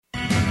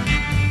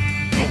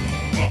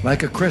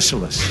Like a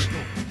chrysalis,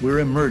 we're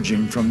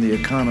emerging from the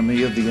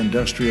economy of the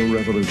Industrial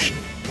Revolution,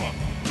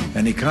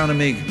 an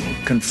economy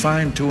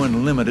confined to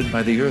and limited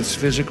by the Earth's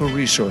physical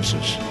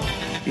resources,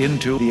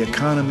 into the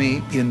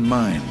economy in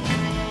mind,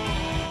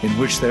 in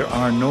which there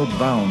are no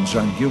bounds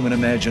on human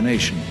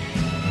imagination,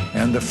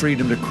 and the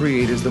freedom to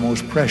create is the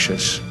most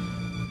precious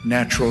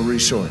natural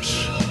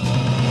resource.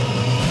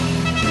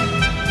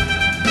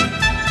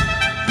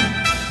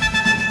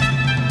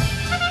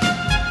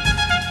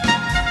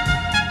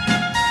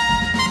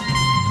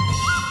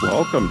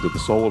 Welcome to the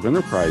Soul of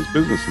Enterprise,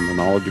 Business and the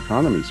Knowledge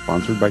Economy,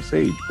 sponsored by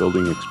Sage,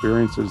 building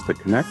experiences that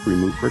connect,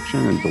 remove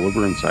friction, and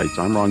deliver insights.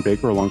 I'm Ron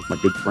Baker, along with my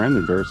good friend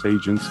and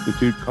VeraSage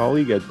Institute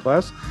colleague, Ed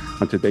Kless.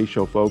 On today's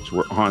show, folks,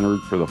 we're honored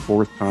for the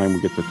fourth time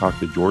we get to talk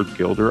to George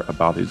Gilder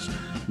about his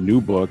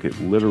new book. It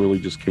literally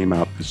just came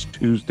out this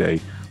Tuesday,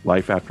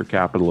 Life After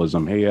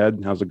Capitalism. Hey,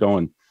 Ed, how's it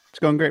going? It's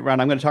going great, Ron.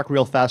 I'm going to talk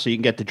real fast so you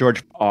can get to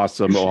George.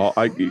 Awesome. Well,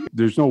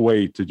 there's no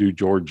way to do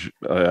George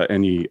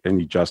any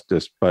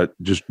justice, but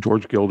just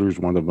George Gilder is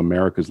one of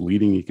America's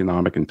leading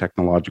economic and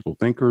technological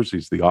thinkers.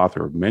 He's the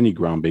author of many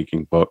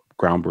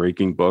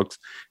groundbreaking books,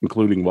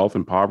 including Wealth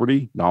and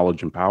Poverty,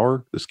 Knowledge and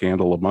Power, The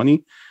Scandal of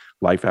Money,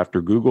 Life After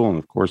Google, and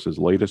of course his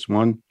latest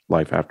one,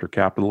 Life After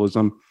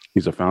Capitalism.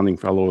 He's a founding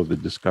fellow of the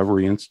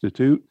Discovery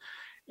Institute,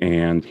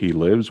 and he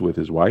lives with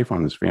his wife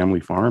on his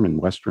family farm in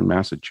Western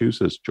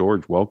Massachusetts.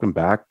 George, welcome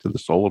back to the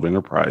Soul of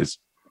Enterprise.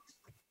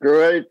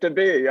 Great to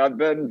be. I've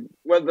been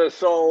with the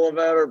Soul of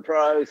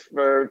Enterprise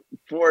for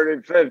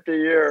 40, 50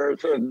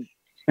 years, and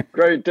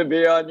great to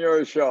be on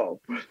your show.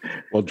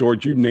 Well,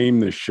 George, you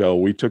named this show.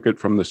 We took it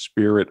from the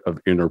spirit of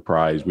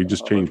enterprise. We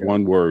just changed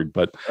one word,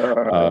 but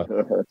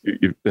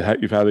you've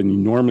had an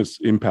enormous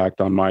impact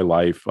on my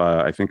life.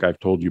 I think I've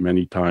told you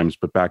many times,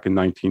 but back in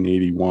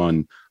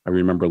 1981, I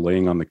remember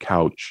laying on the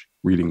couch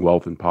reading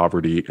Wealth and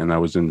Poverty, and I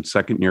was in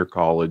second year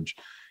college,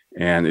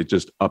 and it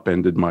just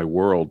upended my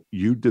world.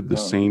 You did the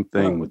same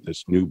thing with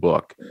this new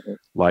book,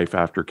 Life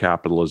After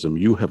Capitalism.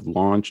 You have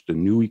launched a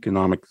new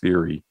economic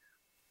theory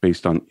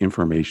based on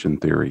information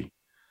theory.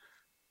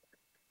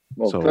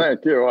 Well,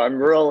 thank you. I'm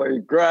really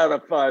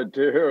gratified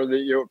to hear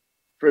that you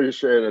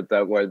appreciate it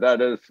that way.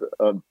 That is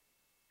a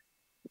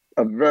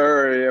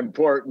very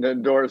important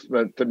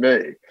endorsement to me.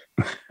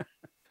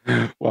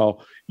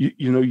 Well,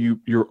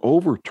 you're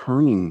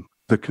overturning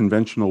the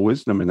conventional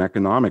wisdom in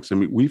economics. I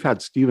mean, we've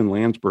had Stephen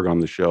Landsberg on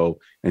the show,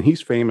 and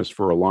he's famous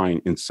for a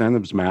line: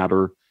 incentives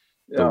matter,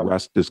 the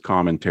rest is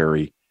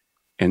commentary.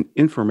 And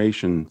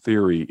information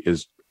theory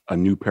is a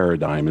new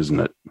paradigm, isn't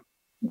it?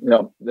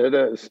 Yeah, it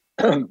is.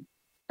 And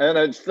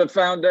it's the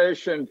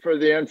foundation for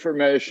the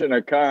information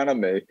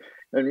economy.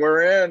 And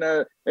we're in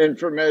an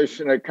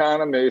information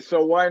economy,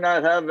 so why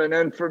not have an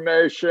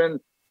information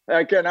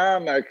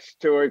economics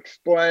to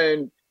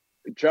explain,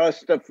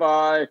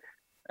 justify,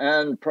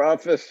 and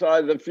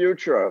prophesy the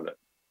future of it?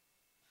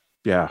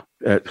 Yeah.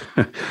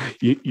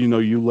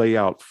 You lay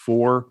out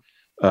four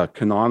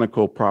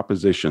canonical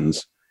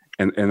propositions,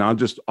 and I'll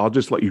just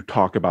let you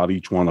talk about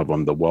each one of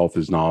them. The wealth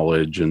is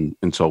knowledge and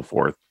so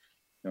forth.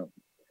 Yeah.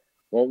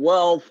 Well,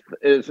 wealth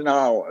is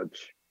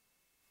knowledge.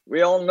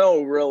 We all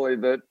know really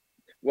that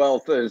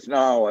wealth is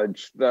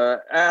knowledge. The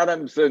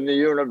atoms in the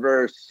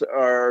universe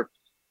are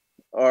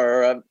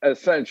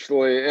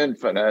essentially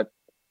infinite,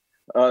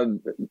 and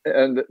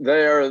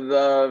they are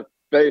the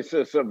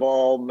basis of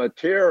all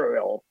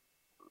material.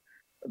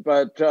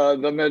 But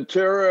the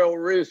material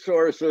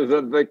resources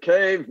of the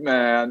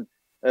caveman,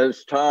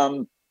 as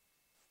Tom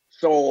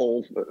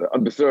Sowell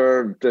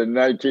observed in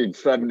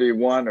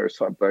 1971 or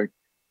something,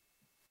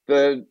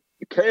 the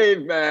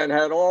caveman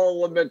had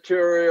all the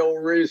material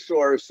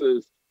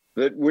resources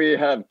that we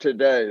have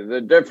today.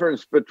 The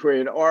difference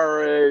between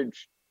our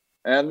age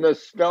and the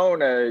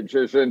Stone Age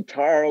is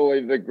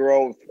entirely the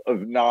growth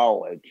of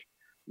knowledge.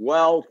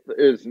 Wealth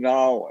is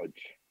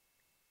knowledge.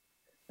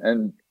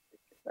 And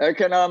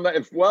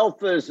if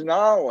wealth is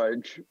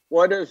knowledge,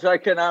 what is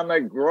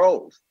economic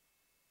growth?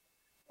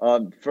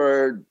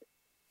 For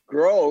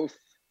growth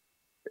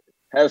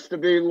has to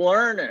be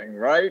learning,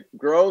 right?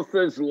 Growth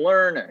is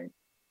learning.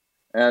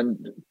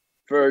 And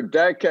for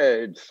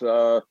decades,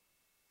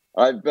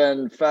 I've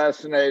been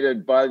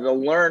fascinated by the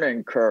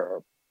learning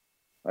curve.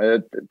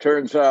 It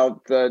turns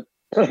out that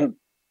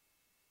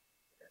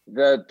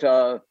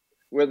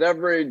with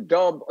every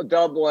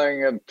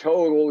doubling of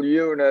total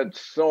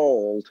units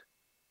sold,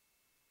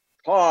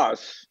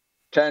 costs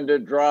tend to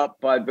drop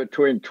by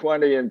between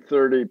 20 and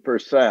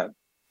 30%.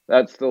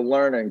 That's the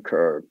learning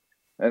curve.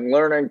 And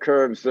learning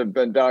curves have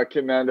been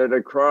documented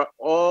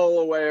all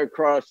the way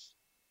across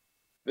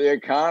the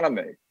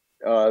economy.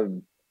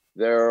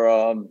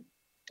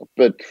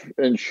 But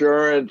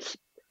insurance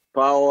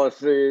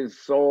policies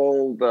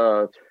sold,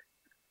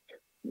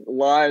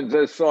 lines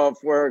of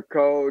software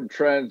code,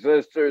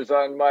 transistors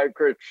on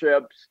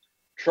microchips,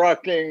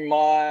 trucking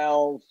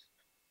miles,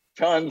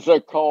 tons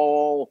of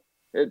coal.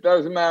 It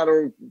doesn't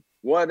matter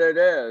what it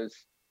is.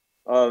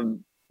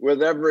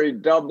 With every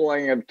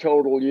doubling of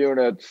total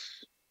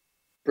units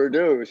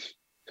produced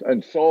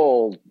and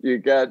sold, you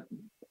get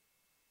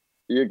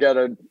you get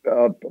a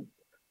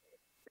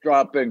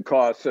drop in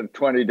costs of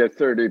 20 to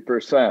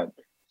 30%.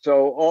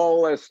 So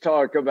all this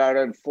talk about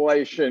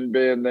inflation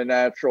being the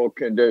natural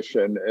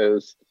condition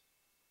is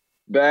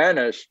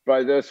banished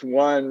by this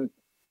one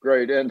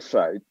great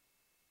insight.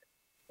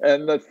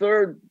 And the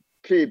third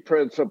key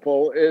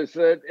principle is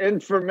that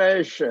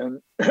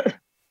information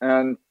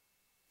and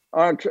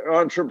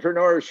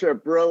entrepreneurship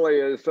really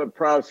is the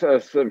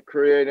process of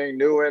creating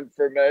new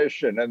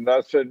information and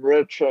thus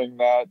enriching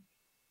that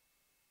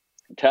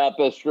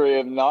tapestry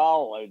of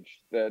knowledge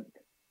that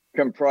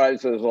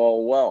comprises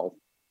all wealth.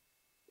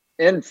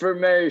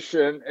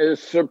 Information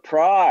is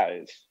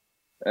surprise.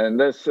 And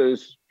this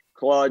is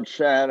Claude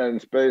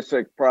Shannon's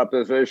basic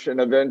proposition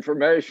of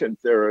information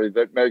theory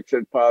that makes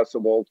it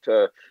possible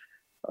to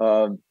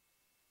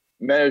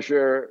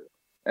measure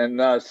and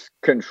thus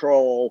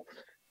control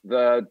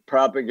the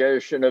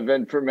propagation of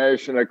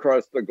information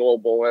across the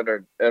global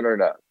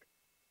internet.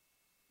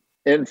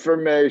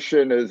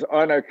 Information is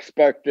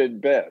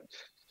unexpected bits.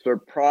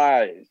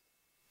 Surprise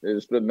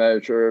is the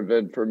measure of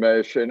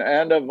information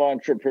and of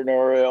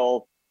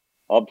entrepreneurial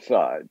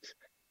upsides.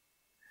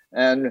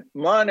 And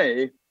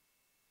money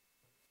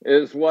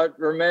is what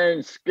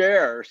remains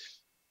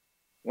scarce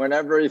when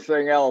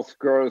everything else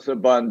grows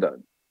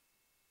abundant.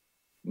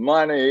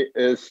 Money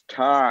is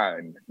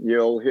time.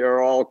 You'll hear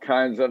all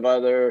kinds of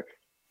other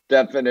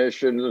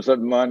definitions of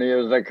money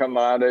as a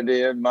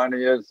commodity, and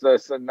money is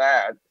this and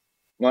that.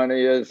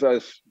 Money is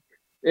an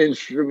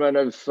instrument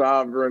of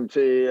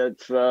sovereignty.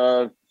 It's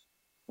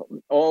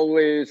all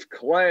these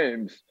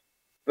claims.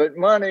 But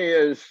money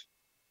is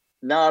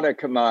not a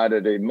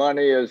commodity.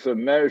 Money is a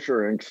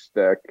measuring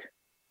stick.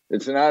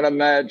 It's not a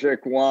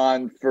magic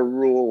wand for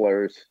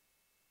rulers.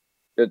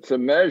 It's a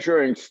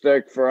measuring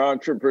stick for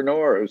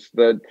entrepreneurs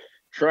that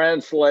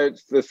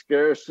translates the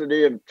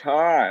scarcity of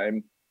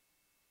time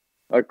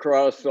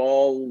across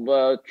all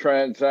the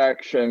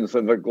transactions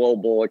of a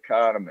global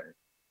economy.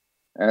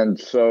 And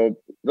so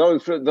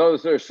those are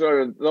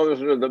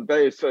the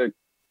basic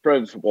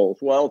principles.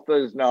 Wealth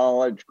is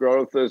knowledge,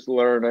 growth is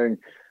learning,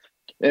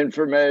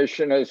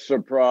 information is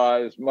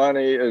surprise,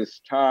 money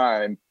is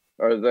time,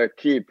 are the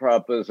key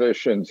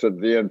propositions of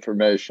the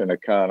information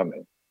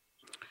economy.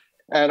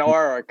 And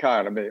our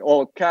economy,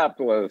 all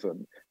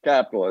capitalism,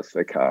 capitalist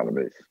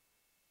economies.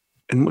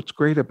 And what's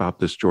great about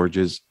this, George,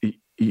 is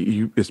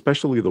you,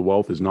 especially the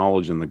wealth is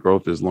knowledge and the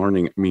growth is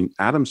learning. I mean,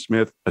 Adam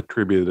Smith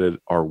attributed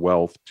our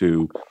wealth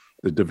to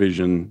the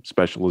division,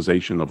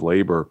 specialization of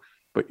labor,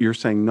 but you're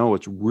saying, no,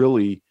 it's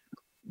really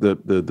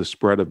the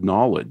spread of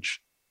knowledge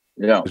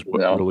is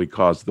what really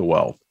caused the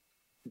wealth.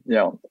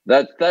 Yeah,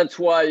 that's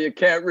why you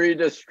can't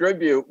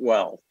redistribute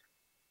wealth.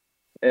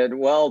 And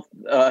wealth,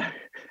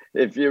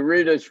 if you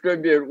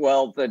redistribute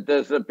wealth, it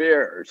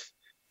disappears.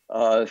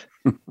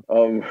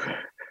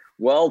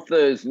 Wealth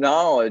is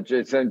knowledge.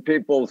 It's in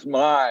people's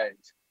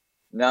minds,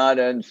 not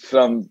in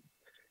some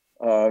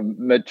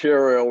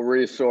material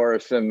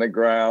resource in the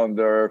ground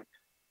or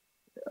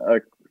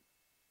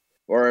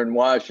in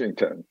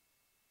Washington.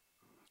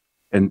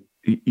 And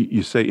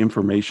you say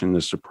information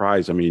is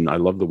surprise. I mean, I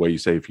love the way you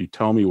say, if you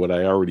tell me what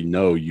I already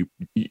know, you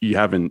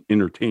haven't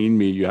entertained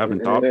me, you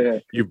haven't taught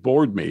me, you've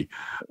bored me.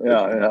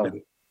 Yeah.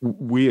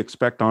 We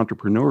expect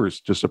entrepreneurs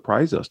to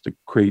surprise us, to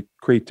create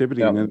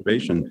creativity and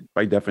innovation,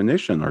 by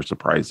definition, are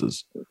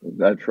surprises.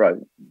 That's right.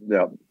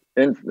 Yeah.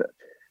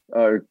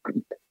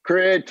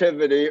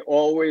 Creativity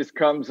always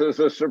comes as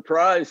a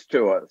surprise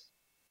to us.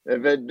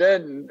 If it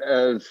didn't,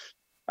 as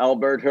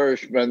Albert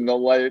Hirschman, the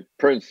late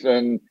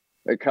Princeton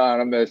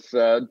economist,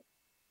 said,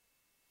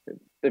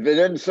 if it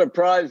didn't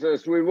surprise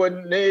us, we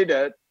wouldn't need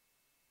it,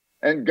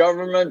 and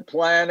government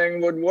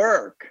planning would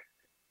work.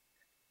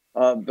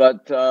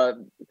 But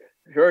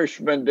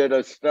Hirschman did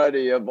a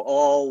study of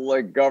all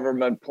the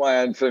government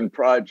plans and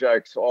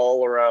projects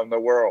all around the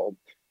world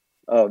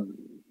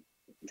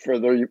for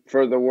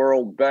the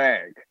World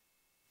Bank,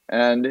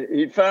 and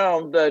he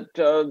found that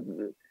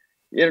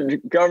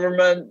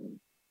government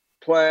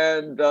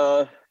planned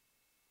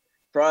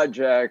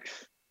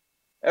projects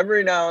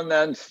every now and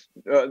then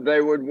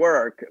they would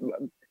work,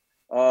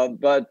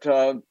 but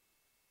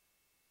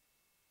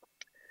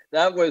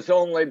that was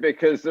only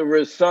because there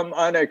was some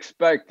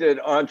unexpected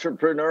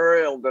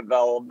entrepreneurial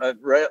development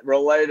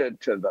related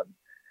to them.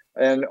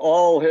 And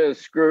all his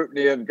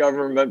scrutiny of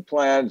government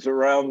plans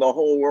around the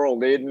whole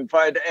world, he didn't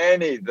find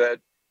any that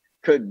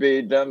could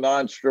be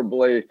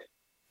demonstrably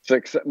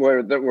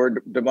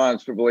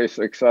demonstrably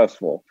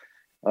successful.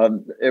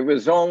 It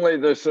was only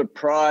the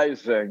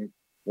surprising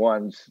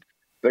ones,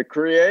 the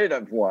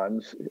creative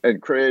ones, and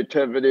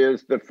creativity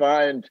is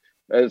defined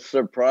as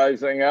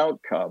surprising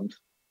outcomes.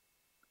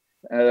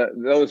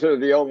 Those are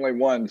the only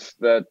ones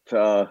that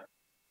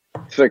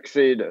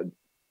succeeded.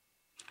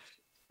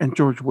 And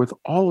George, with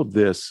all of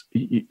this,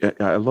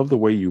 I love the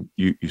way you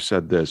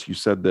said this. You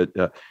said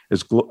that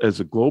as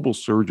a global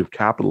surge of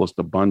capitalist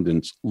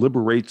abundance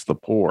liberates the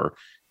poor,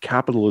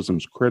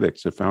 capitalism's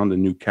critics have found a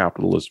new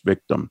capitalist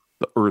victim,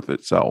 the earth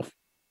itself.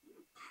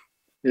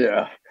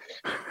 Yeah,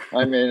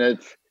 I mean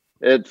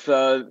it's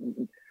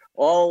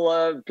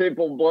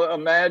people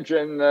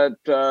imagine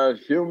that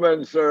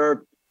since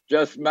are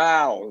just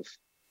mouths,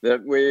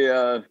 that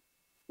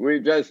we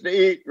just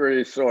eat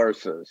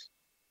resources,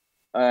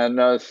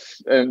 and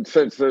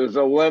since there's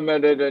a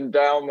limited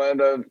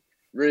endowment of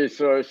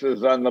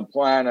resources on the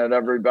planet,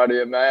 everybody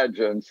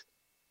imagines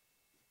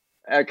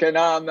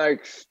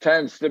economics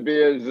tends to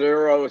be a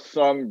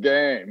zero-sum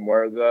game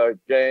where the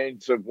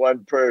gains of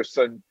one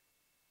person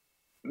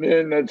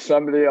mean that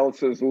somebody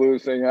else is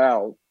losing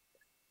out.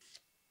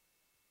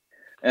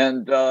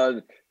 And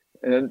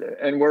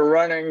we're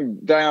running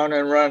down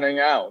and running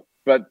out.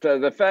 But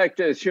the fact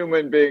is,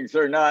 human beings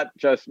are not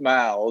just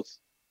mouths;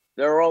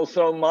 they're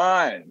also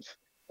minds.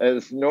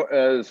 As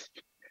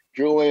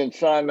Julian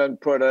Simon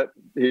put it,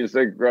 he's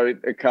a great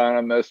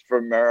economist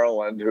from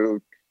Maryland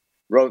who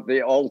wrote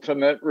the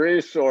ultimate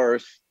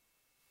resource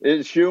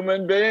is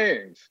human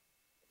beings.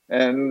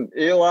 And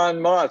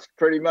Elon Musk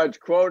pretty much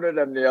quoted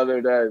him the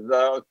other day.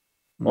 The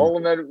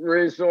ultimate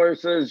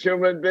resource is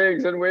human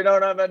beings, and we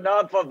don't have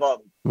enough of them,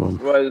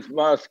 was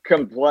Musk's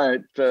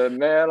complaint to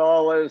man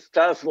all his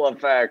Tesla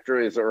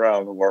factories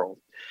around the world.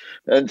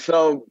 And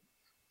so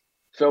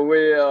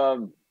we,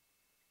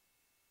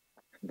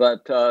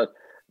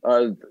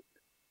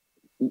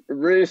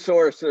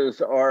 resources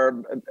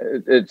are,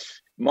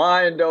 it's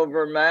mind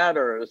over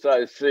matter, as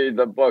I see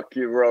the book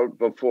you wrote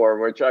before,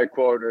 which I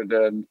quoted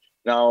in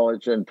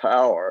Knowledge and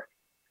Power.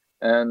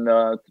 And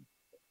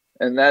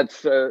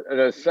that's an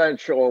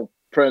essential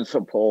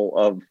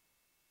principle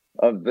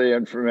of the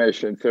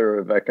information theory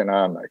of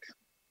economics.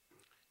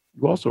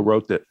 You also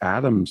wrote that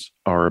atoms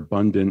are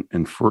abundant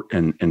and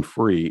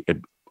free.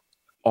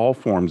 All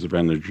forms of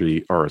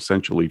energy are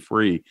essentially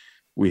free.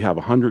 We have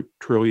a $100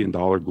 trillion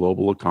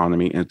global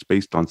economy, and it's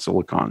based on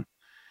silicon.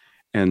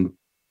 And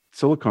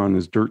silicon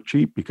is dirt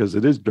cheap because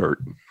it is dirt.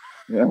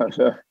 Yeah,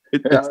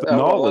 it's the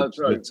knowledge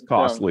that's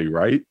costly,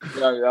 right?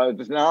 Yeah,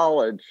 it's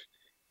knowledge.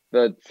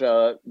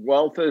 That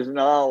wealth is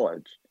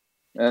knowledge.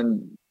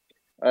 And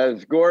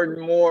as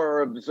Gordon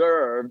Moore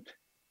observed,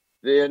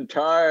 the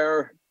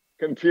entire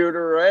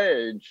computer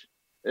age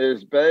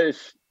is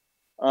based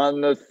on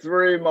the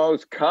three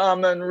most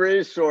common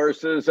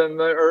resources in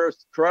the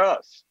Earth's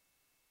crust: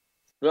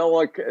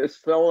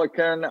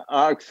 silicon,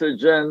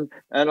 oxygen,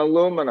 and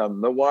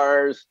aluminum. The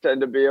wires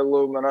tend to be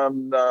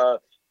aluminum.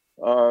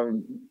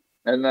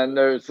 And then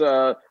there's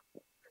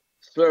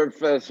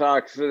surface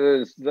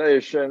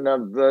oxidation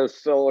of the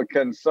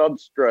silicon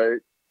substrate,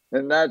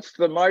 and that's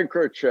the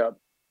microchip.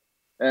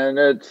 And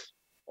its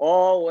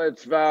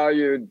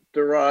value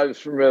derives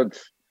from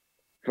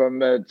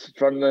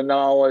the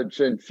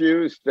knowledge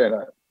infused in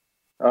it.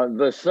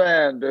 The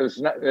sand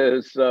is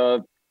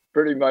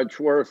pretty much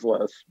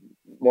worthless,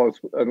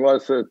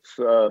 unless it's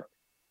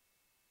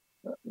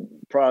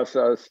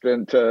processed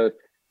into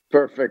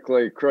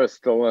perfectly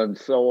crystalline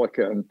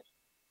silicon,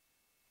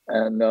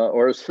 and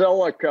or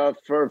silica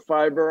for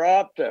fiber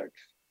optics.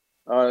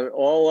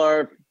 All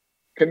our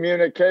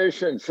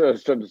communication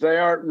systems, they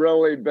aren't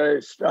really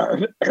based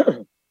on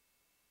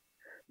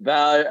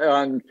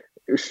on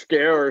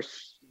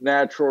scarce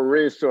natural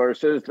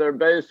resources. They're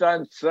based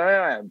on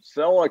sand,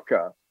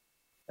 silica,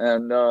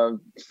 and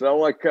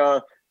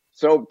silica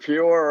so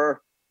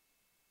pure,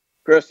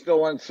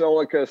 crystalline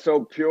silica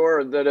so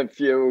pure that if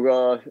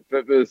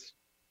it was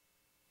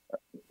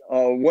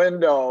a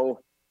window,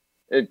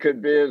 it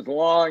could be as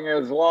long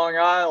as Long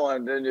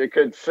Island and you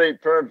could see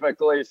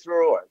perfectly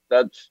through it.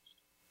 That's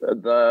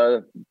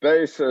the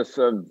basis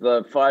of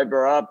the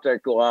fiber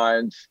optic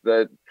lines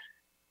that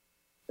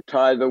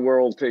tie the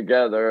world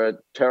together at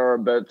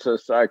terabits a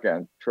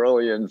second,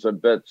 trillions of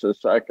bits a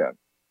second.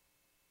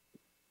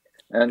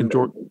 And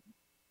George,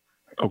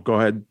 go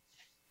ahead.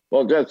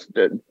 Well, just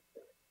the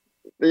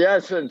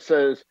essence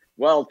is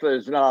wealth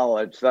is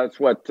knowledge. That's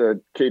what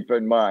to keep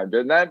in mind.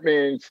 And that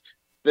means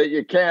that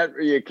you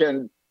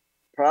can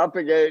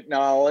propagate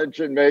knowledge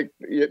and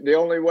the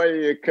only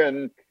way you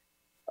can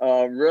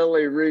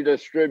really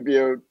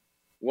redistribute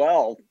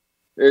wealth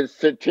is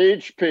to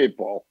teach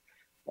people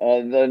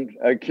the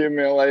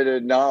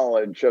accumulated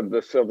knowledge of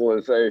the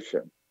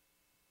civilization.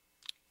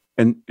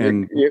 And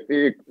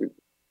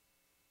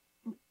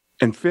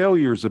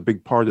failure is a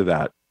big part of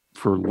that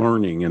for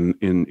learning in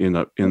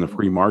the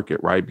free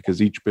market, right?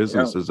 Because each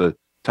business is a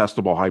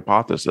testable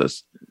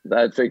hypothesis.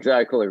 That's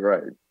exactly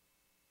right.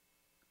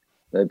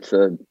 That's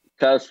a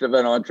test of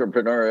an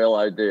entrepreneurial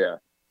idea,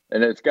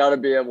 and it's got to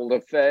be able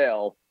to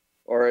fail,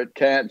 or it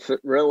can't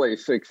really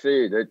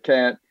succeed. It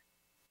can't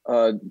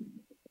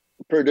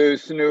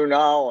produce new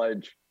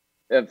knowledge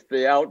if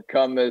the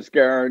outcome is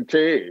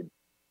guaranteed.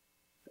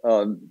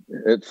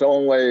 It's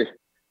only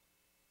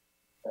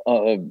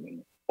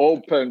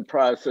open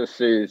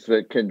processes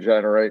that can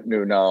generate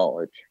new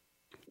knowledge.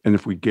 And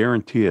if we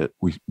guarantee it,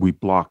 we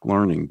block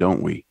learning,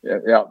 don't we?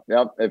 Yeah.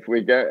 If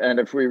we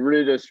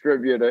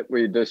redistribute it,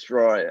 we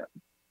destroy it.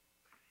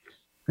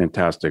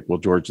 Fantastic. Well,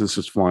 George, this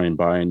is flying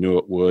by. I knew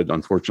it would.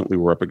 Unfortunately,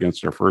 we're up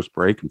against our first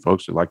break. And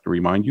folks, I'd like to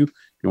remind you, if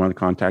you want to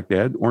contact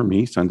Ed or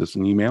me, send us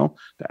an email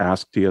to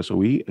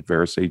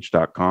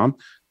asktsoe@verasage.com.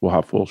 We'll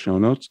have full show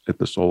notes at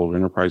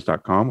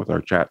thesouloфenterprise.com with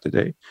our chat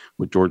today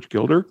with George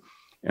Gilder.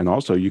 And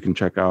also you can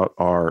check out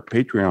our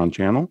Patreon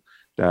channel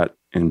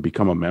and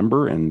become a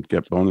member and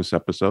get bonus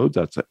episodes.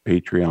 That's at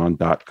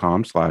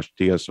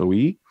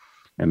patreon.com/TSOE.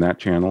 And that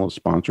channel is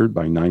sponsored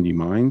by 90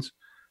 Minds.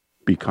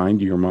 Be kind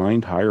to your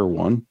mind, hire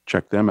one.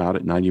 Check them out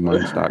at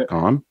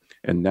 90minds.com.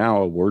 And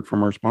now a word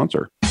from our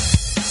sponsor.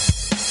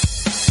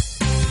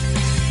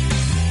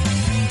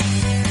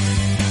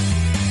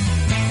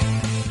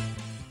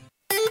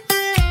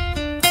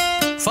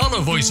 Follow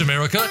Voice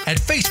America at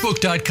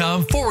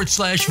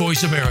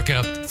facebook.com/Voice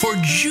America for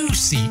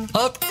juicy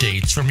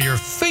updates from your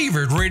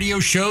favorite radio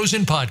shows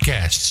and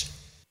podcasts.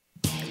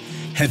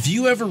 Have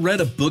you ever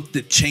read a book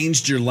that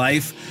changed your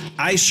life?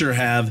 I sure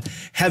have.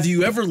 Have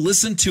you ever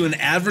listened to an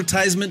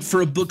advertisement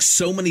for a book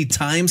so many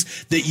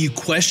times that you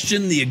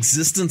question the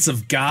existence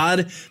of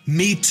God?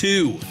 Me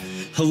too.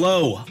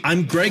 Hello,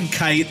 I'm Greg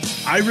Kite.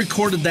 I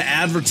recorded the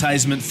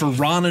advertisement for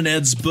Ron and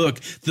Ed's book,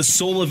 The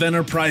Soul of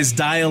Enterprise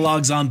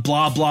Dialogues on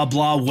blah, blah,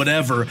 blah,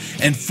 whatever.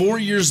 And 4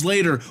 years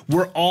later,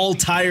 we're all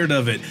tired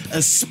of it,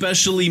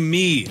 especially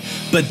me.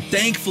 But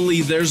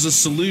thankfully, there's a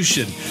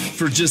solution.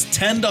 For just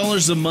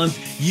 $10 a month,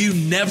 you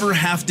never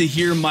have to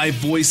hear my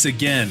voice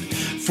again.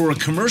 For a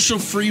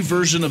commercial-free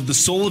version of The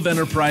Soul of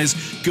Enterprise,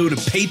 go to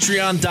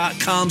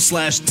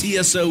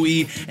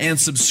patreon.com/TSOE and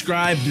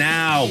subscribe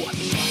now.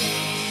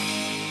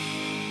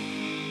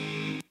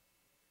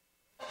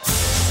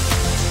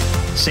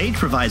 Sage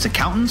provides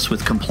accountants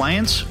with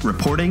compliance,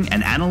 reporting,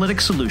 and analytic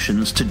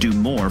solutions to do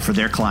more for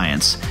their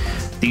clients.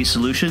 These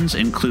solutions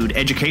include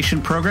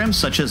education programs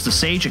such as the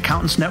Sage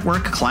Accountants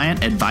Network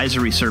Client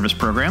Advisory Service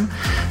Program.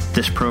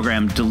 This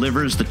program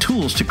delivers the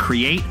tools to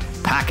create,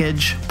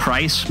 package,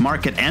 price,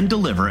 market, and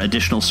deliver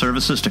additional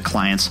services to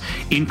clients,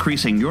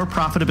 increasing your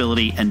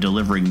profitability and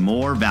delivering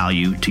more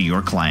value to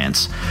your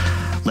clients.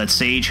 Let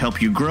Sage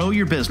help you grow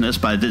your business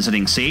by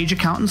visiting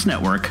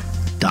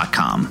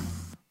sageaccountantsnetwork.com.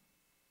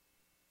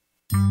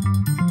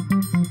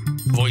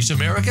 Voice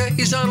America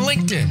is on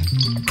LinkedIn.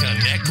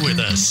 Connect with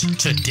us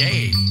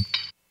today.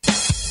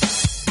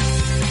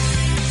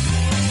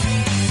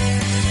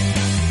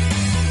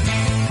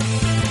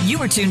 You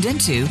are tuned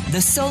into The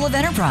Soul of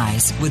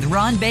Enterprise with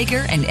Ron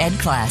Baker and Ed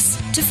Class.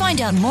 To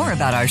find out more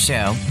about our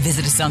show,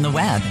 visit us on the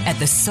web at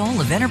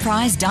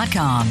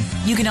thesoulofenterprise.com.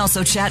 You can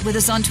also chat with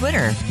us on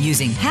Twitter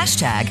using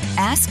hashtag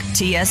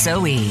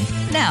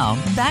AskTSOE. Now,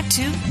 back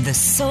to The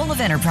Soul of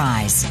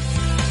Enterprise.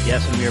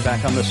 Yes, and we are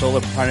back on the Soul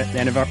of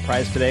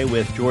Enterprise today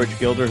with George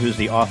Gilder, who's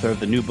the author of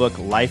the new book,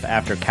 Life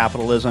After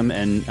Capitalism.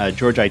 And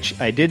George, I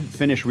did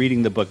finish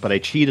reading the book, but I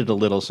cheated a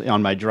little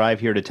on my drive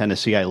here to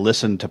Tennessee. I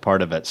listened to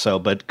part of it. So,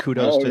 but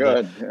kudos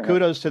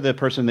to the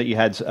person that you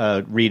had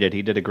read it.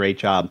 He did a great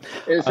job.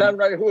 Is that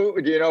right?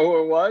 Who do you know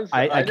who it was?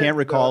 I can't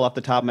recall off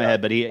the top of my head,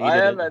 but I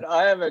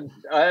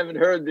haven't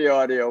heard the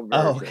audio version.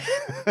 Oh, okay.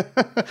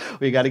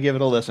 We got to give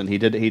it a listen. He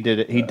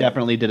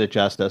definitely did it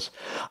justice.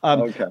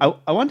 Okay.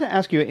 I wanted to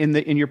ask you,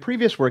 in your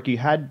previous work, you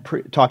had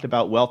talked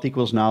about wealth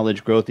equals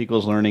knowledge, growth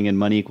equals learning, and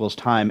money equals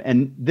time.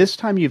 And this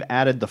time you've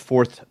added the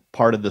fourth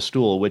part of the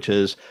stool, which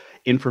is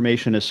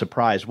information is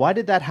surprise. Why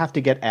did that have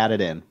to get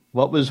added in?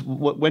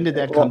 When did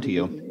that come to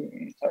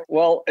you?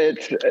 Well,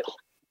 it's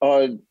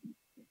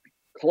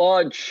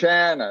Claude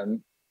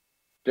Shannon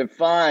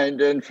defined,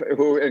 and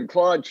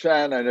Claude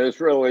Shannon is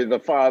really the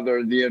father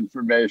of the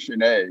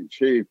information age.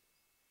 He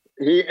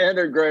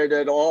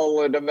integrated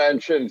all the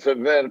dimensions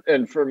of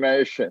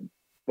information,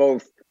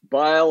 both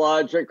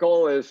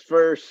biological. His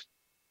first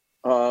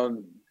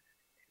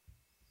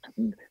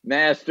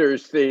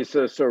master's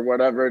thesis or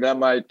whatever at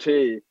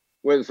MIT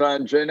was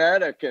on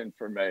genetic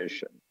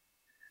information.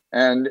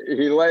 And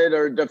he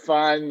later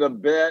defined the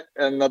bit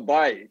and the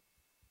byte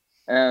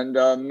and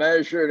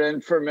measured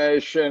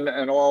information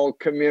in all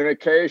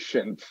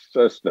communication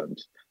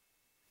systems.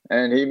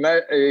 And he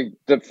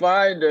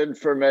defined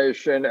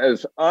information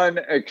as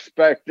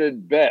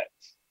unexpected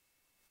bits.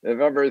 If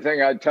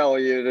everything I tell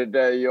you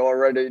today you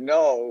already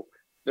know,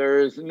 there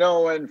is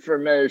no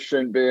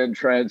information being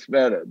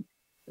transmitted.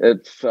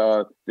 It's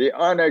the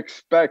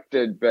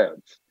unexpected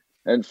bits.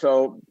 And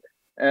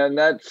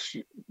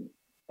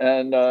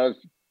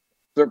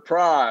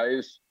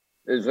surprise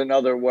is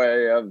another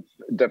way of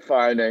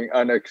defining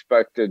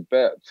unexpected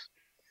bits.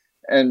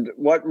 And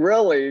what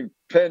really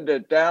pinned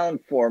it down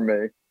for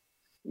me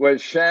was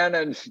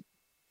Shannon's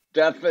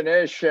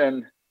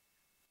definition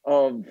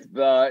of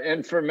the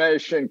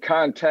information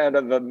content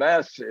of a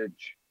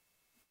message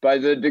by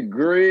the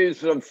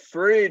degrees of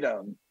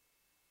freedom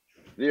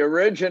the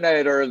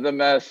originator of the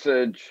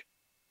message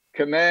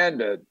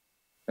commanded.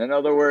 In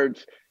other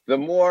words, the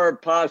more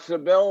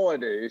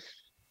possibilities,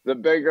 the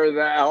bigger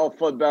the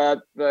alphabet,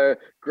 the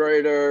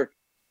greater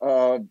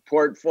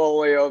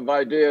portfolio of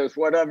ideas,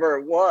 whatever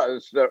it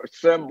was, the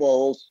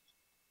symbols,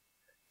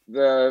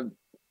 the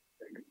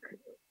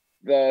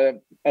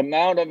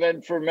amount of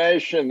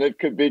information that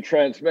could be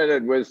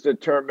transmitted was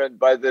determined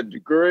by the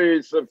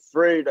degrees of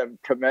freedom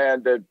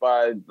commanded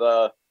by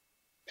the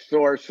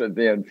source of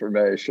the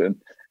information.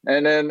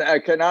 And in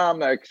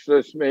economics,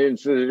 this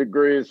means the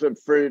degrees of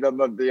freedom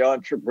of the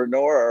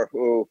entrepreneur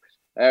who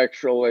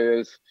actually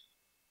is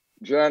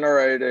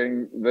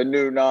generating the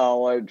new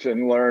knowledge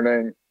and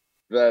learning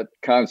that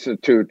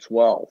constitutes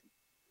wealth.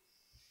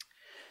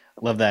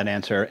 Love that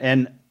answer.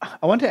 And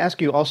I want to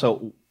ask you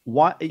also,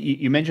 why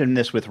you mentioned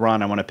this with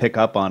Ron, I want to pick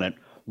up on it.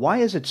 Why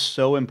is it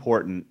so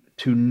important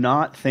to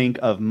not think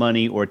of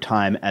money or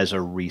time as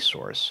a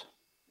resource?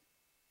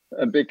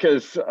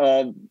 Because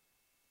the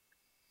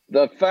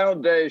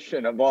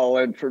foundation of all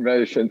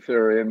information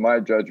theory, in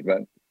my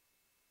judgment,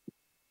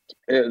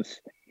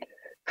 is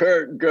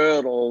Kurt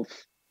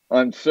Gödel's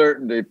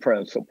uncertainty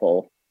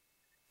principle,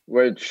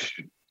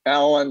 which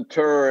Alan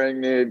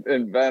Turing, the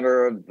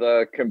inventor of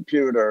the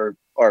computer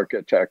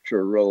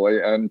architecture, really,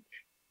 and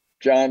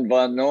John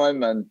von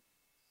Neumann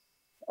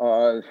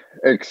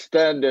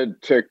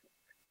extended to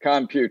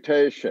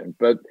computation.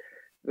 But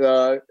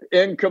the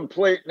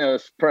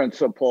incompleteness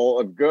principle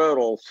of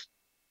Gödel's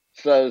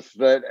says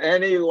that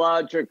any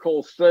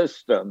logical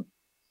system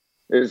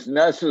is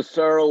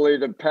necessarily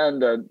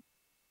dependent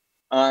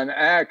on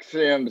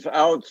axioms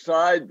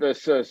outside the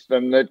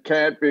system that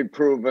can't be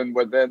proven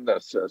within the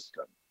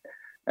system.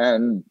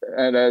 And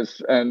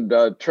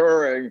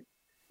Turing,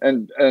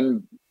 and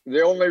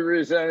the only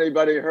reason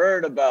anybody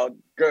heard about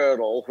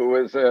Gödel, who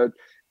was a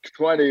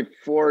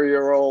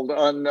 24-year-old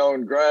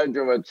unknown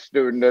graduate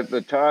student at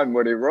the time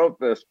when he wrote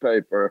this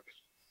paper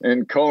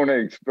in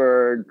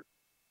Königsberg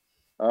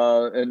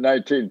in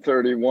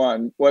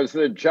 1931, was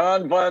that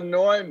John von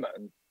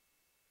Neumann,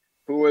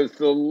 who was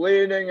the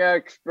leading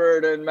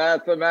expert in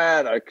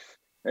mathematics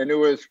and who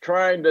was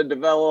trying to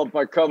develop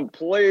a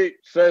complete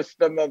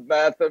system of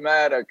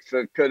mathematics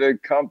that could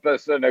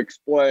encompass and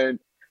explain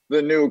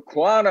the new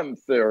quantum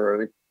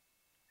theory,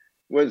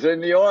 was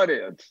in the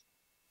audience.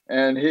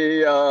 And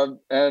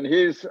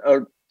he's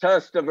a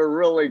test of a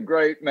really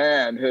great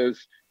man.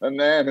 He's a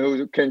man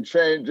who can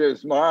change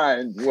his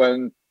mind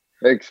when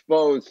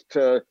exposed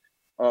to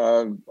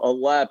a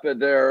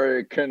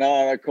lapidary,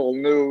 canonical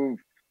new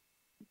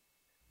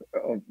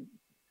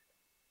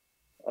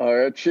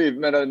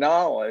achievement of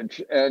knowledge.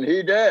 And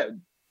he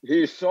did.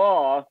 He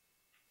saw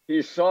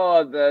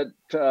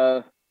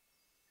that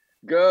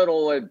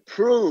Gödel had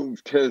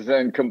proved his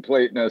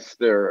incompleteness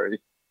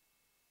theory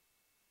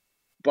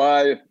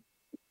by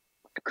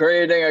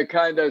creating a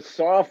kind of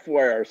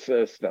software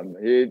system.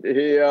 He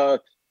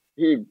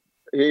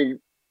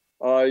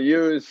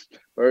used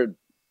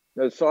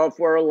the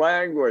software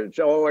language,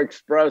 all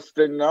expressed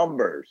in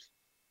numbers.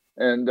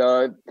 And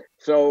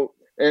so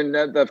in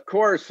the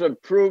course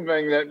of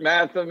proving that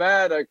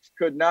mathematics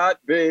could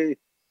not be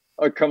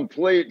a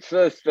complete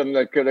system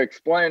that could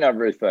explain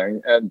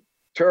everything, and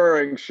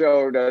Turing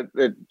showed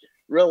that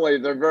really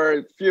there are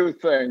very few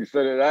things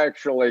that it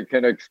actually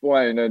can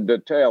explain in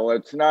detail.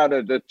 It's not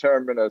a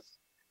determinist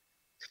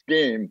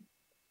scheme,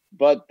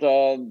 but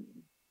he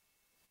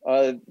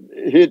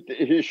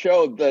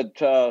showed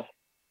that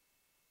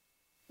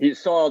he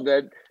saw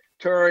that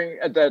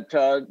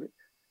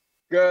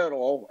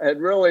Gödel had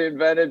really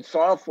invented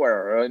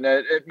software, and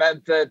it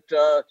meant that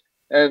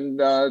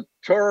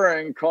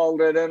Turing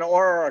called it an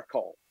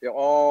oracle.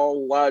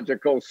 All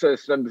logical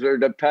systems are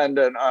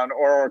dependent on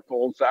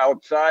oracles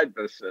outside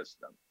the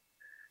system,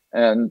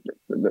 and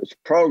there's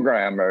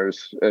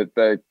programmers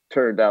they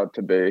turned out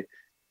to be.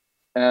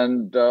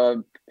 And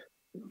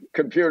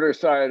computer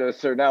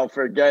scientists are now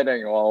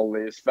forgetting all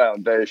these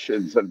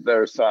foundations of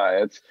their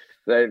science.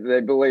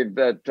 They believe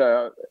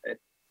that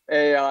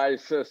AI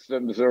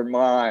systems are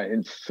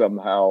minds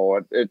somehow.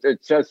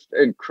 It's just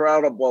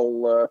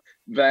incredible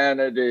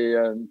vanity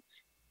and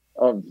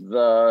of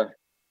the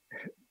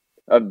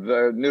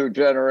new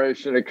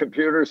generation of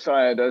computer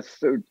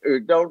scientists who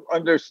don't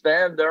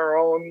understand their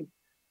own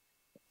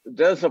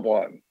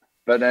discipline.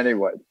 But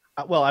anyway.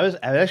 Well, I was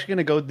actually going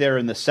to go there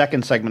in the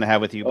second segment I have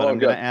with you, but I'm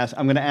going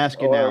to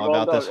ask you now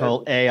about this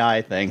whole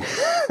AI thing.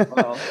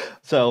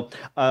 So,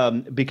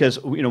 because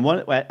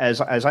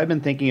as I've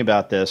been thinking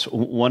about this,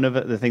 one of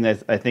the things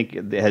that I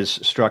think has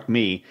struck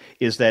me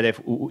is that if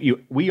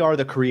we are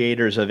the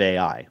creators of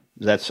AI,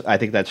 I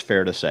think that's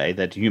fair to say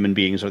that human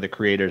beings are the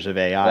creators of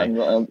AI.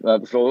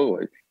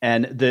 Absolutely.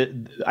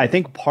 And I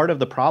think part of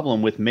the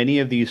problem with many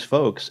of these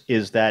folks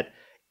is that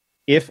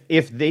if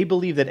they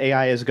believe that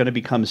AI is going to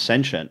become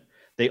sentient,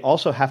 they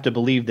also have to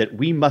believe that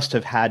we must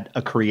have had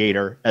a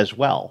creator as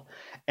well.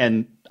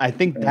 And I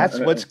think that's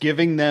what's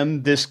giving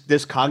them this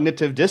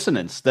cognitive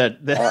dissonance. That's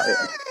a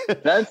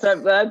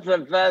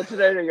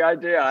fascinating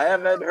idea. I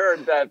haven't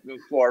heard that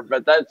before,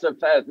 but that's a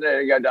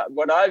fascinating idea.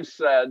 What I've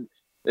said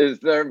is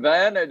their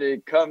vanity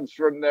comes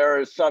from their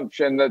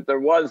assumption that there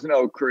was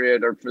no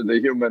creator for the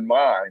human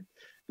mind,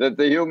 that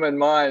the human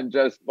mind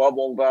just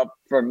bubbled up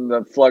from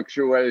the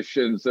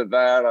fluctuations of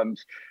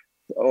atoms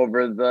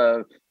over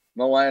the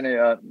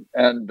millennia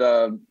and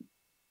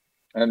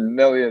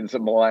millions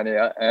of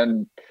millennia,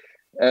 and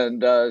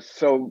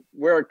so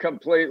we're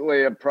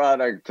completely a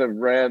product of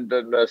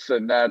randomness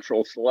and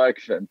natural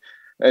selection.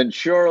 And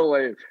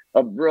surely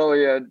a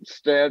brilliant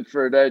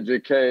Stanford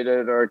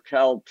educated or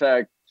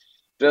Caltech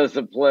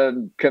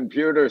disciplined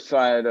computer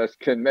scientist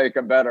can make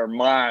a better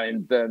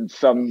mind than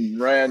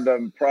some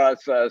random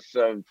process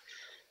of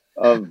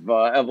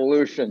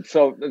evolution.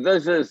 So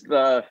this is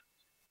that's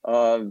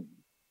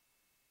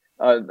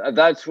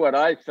what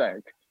I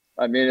think.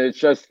 I mean, it's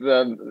just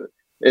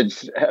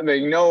it's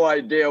having no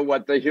idea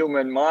what the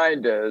human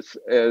mind is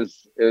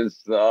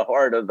the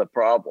heart of the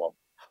problem.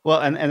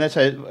 Well, and that's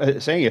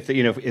saying if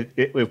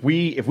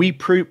we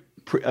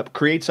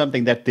create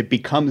something that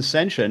becomes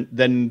sentient,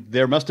 then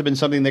there must have been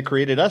something that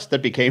created us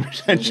that became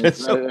sentient.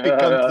 So it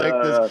becomes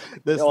like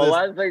this. Well,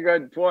 that's a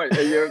good point.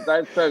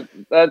 That's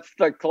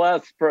the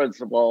class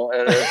principle,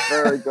 and it's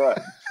very good.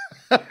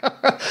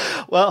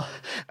 Well,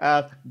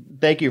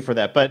 thank you for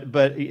that. But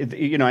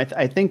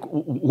I think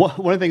one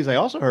of the things I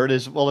also heard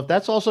is, well, if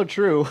that's also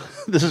true,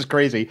 this is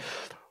crazy.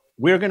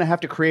 We're going to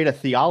have to create a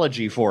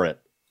theology for it.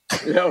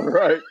 Yeah,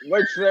 right.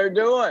 Which they're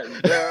doing.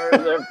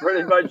 They're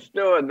pretty much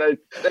doing. They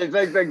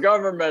think the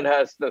government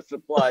has to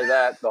supply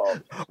that, though.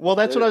 Well,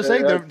 that's what I was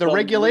saying. The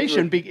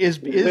regulation is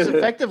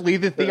effectively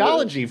the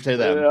theology to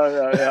them.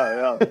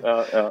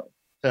 Yeah.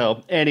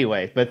 So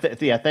anyway, but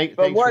thanks.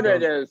 But what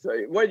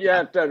you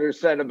have to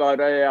understand about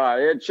AI,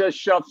 it's just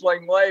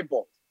shuffling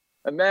labels.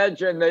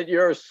 Imagine that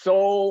your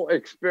sole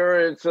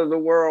experience of the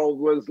world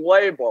was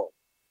labeled.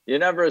 You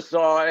never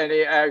saw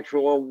any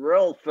actual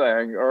real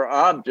thing or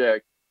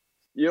object.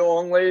 You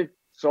only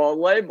saw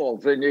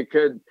labels, and you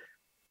could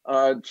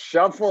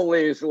shuffle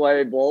these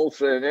labels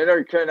and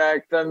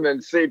interconnect them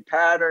and see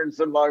patterns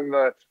among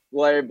the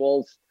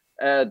labels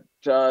at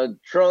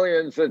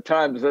trillions of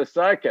times a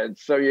second.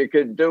 So you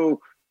could do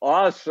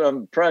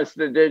awesome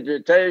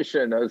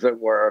prestidigitation, as it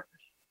were.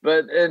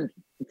 But in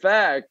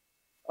fact,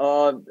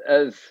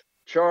 as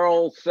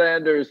Charles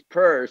Sanders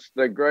Peirce,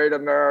 the great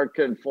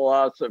American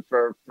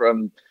philosopher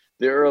from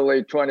the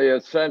early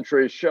 20th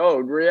century,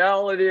 showed,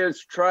 reality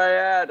is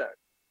triadic.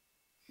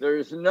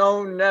 There's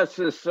no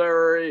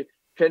necessary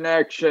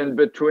connection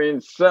between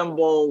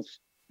symbols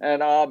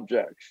and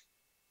objects,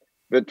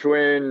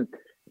 between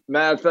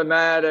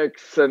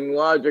mathematics and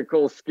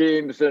logical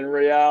schemes and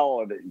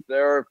reality.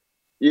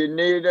 You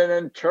need an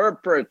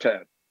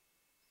interpretant.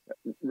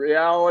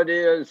 Reality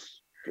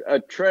is a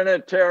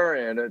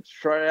Trinitarian. It's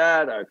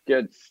triadic.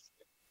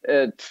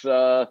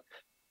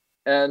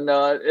 And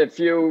if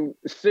you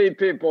see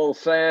people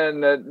saying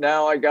that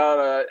now I got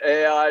an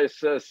AI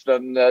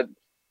system that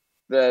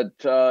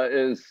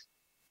is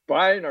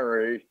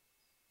binary,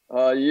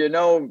 you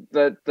know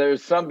that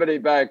there's somebody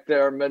back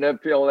there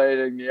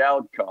manipulating the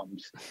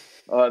outcomes.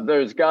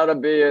 There's got to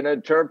be an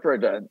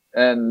interpretant,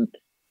 and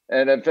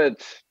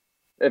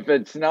if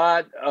it's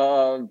not,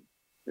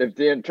 if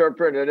the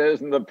interpretant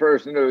isn't the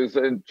person who's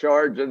in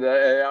charge of the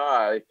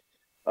AI,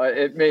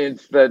 it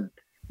means that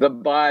the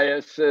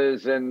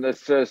biases in the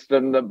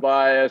system, the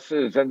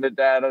biases in the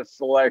data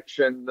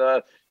selection,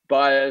 the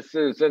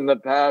biases in the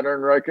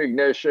pattern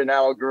recognition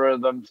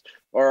algorithms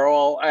are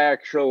all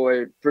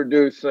actually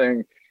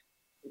producing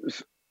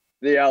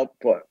the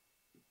output.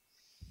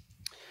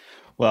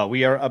 Well,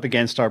 we are up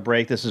against our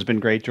break. This has been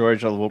great,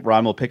 George.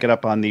 Ron will pick it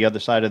up on the other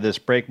side of this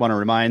break. Want to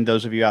remind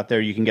those of you out there,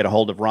 you can get a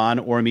hold of Ron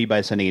or me by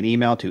sending an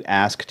email to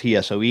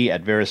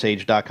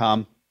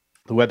asktsoe@verisage.com.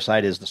 The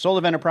website is The Soul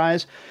of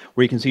Enterprise,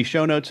 where you can see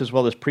show notes as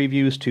well as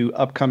previews to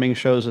upcoming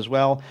shows as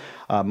well.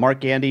 Mark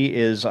Gandy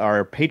is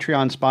our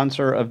Patreon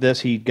sponsor of this.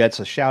 He gets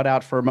a shout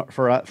out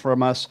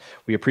from us.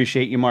 We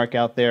appreciate you, Mark,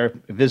 out there.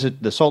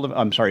 Visit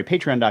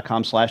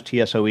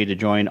patreon.com/TSOE to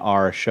join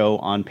our show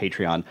on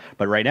Patreon.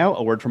 But right now,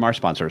 a word from our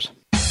sponsors.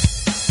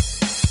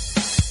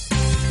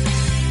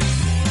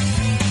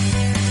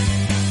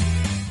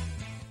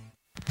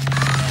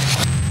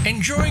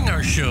 Enjoying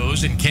our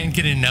shows and can't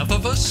get enough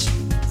of us?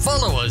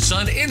 Follow us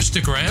on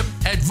Instagram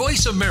at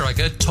Voice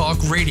America Talk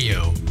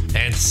Radio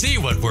and see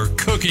what we're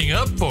cooking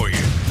up for you.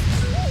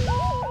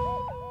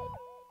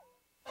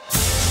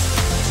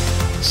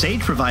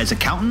 Sage provides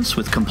accountants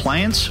with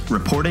compliance,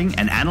 reporting,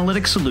 and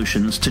analytic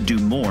solutions to do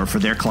more for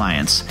their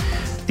clients.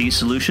 These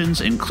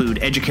solutions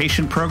include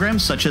education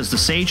programs such as the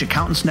Sage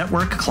Accountants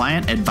Network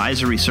Client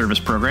Advisory Service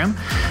Program.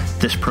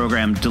 This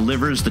program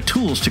delivers the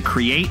tools to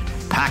create,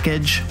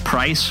 package,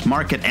 price,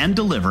 market, and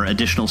deliver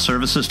additional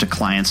services to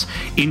clients,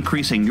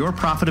 increasing your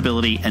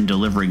profitability and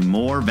delivering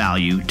more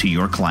value to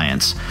your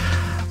clients.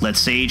 Let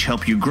Sage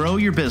help you grow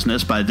your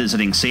business by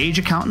visiting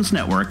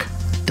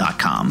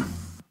sageaccountantsnetwork.com.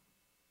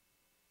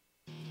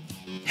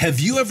 Have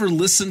you ever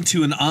listened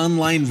to an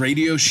online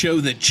radio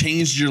show that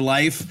changed your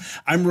life?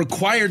 I'm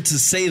required to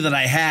say that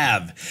I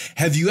have.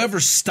 Have you ever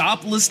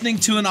stopped listening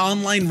to an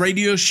online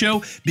radio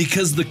show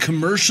because the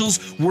commercials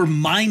were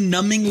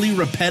mind-numbingly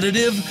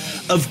repetitive?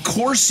 Of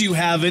course you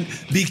haven't,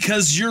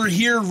 because you're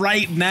here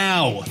right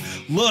now.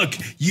 Look,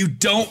 you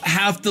don't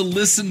have to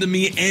listen to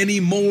me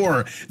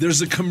anymore.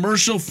 There's a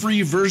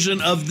commercial-free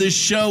version of this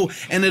show,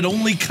 and it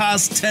only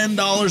costs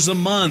 $10 a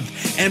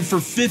month. And for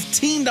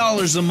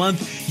 $15 a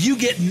month, you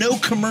get no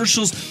commercials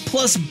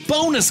plus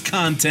bonus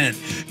content.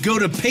 Go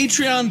to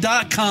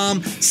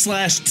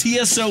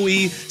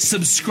patreon.com/TSOE,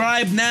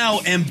 subscribe now,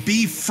 and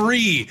be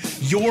free.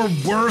 You're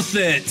worth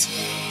it.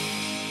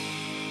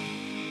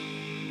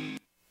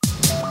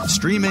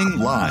 Streaming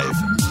live.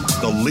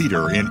 The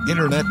leader in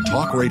Internet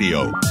talk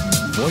radio.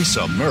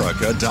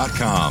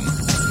 VoiceAmerica.com.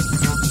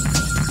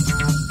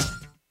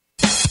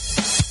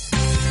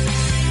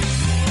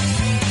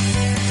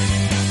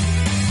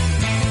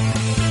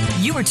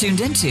 You are tuned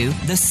into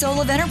The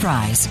Soul of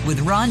Enterprise with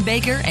Ron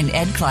Baker and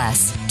Ed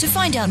Kless. To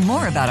find out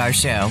more about our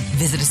show,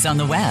 visit us on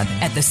the web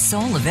at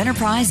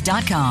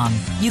thesoulofenterprise.com.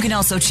 You can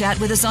also chat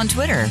with us on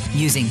Twitter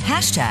using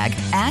hashtag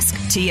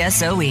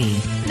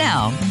AskTSOE.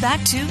 Now,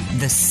 back to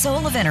The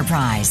Soul of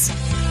Enterprise.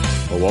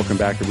 Well, welcome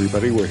back,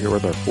 everybody. We're here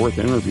with our fourth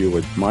interview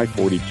with my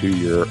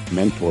 42-year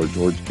mentor,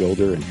 George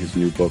Gilder, and his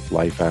new book,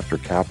 Life After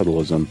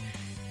Capitalism.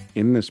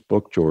 In this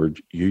book,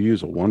 George, you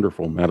use a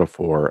wonderful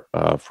metaphor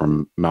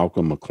from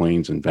Malcolm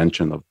McLean's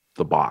invention of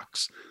the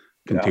box,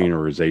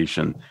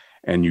 containerization,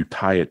 and you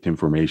tie it to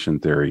information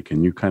theory.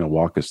 Can you kind of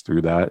walk us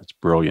through that? It's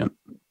brilliant.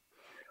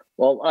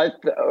 Well,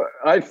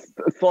 I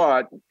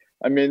thought,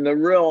 the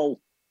real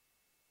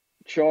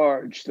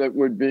charge that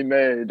would be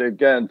made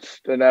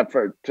against an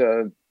effort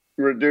to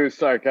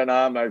reduce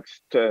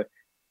economics to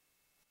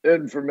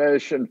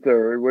information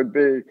theory would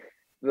be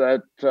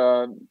that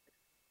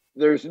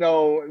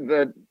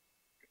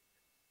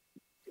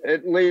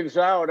it leaves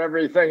out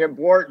everything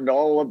important,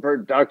 all the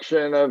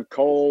production of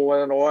coal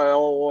and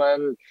oil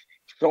and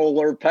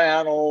solar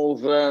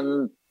panels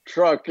and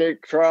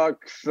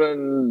trucks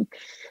and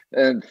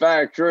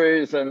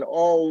factories and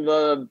all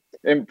the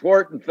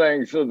important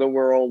things of the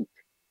world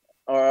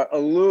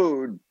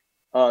elude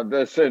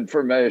this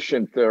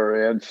information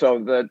theory. And so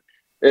that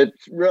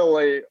it's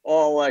really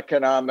all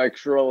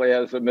economics really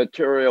has a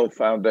material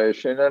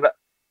foundation.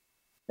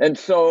 And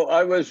so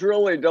I was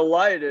really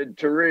delighted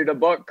to read a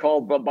book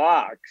called The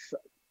Box,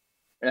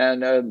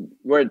 and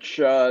which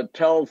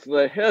tells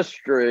the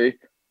history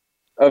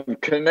of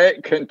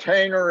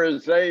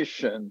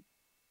containerization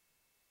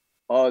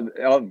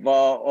of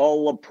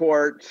all the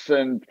ports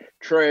and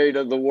trade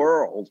of the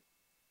world,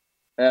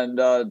 and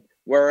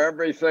where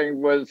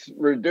everything was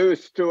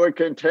reduced to a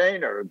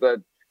container.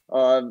 That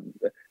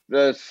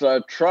this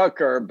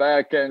trucker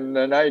back in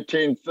the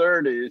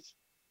 1930s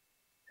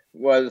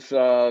was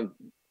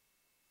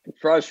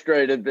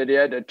frustrated that he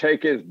had to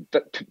take his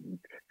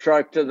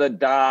truck to the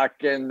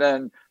dock and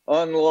then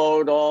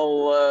unload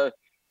all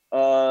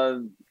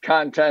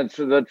contents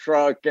of the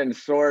truck and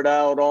sort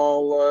out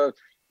all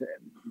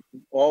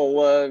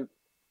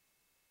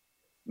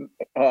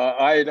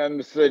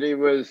items that he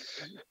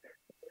was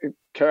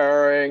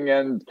carrying,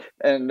 and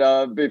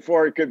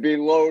before it could be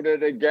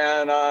loaded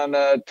again on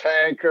a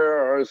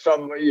tanker or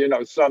some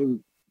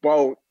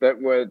boat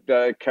that would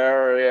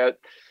carry it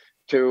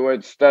to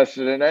its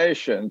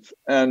destinations.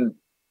 And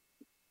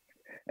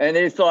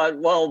he thought,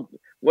 well,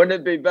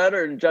 wouldn't it be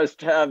better to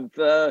just have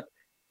the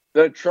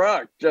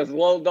truck, just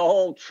load the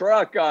whole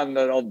truck on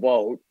the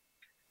boat?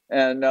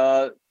 And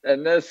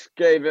this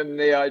gave him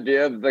the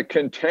idea of the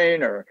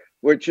container,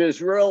 which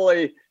is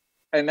really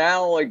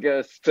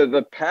analogous to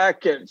the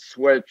packet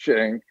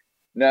switching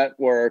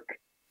network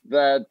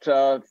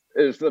that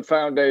is the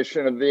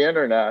foundation of the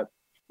internet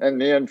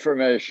and the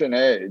information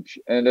age.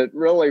 And it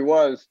really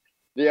was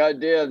the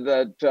idea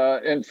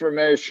that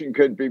information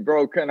could be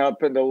broken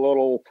up into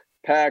little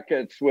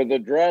packets with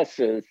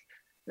addresses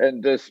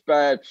and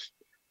dispatched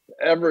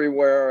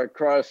everywhere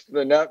across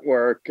the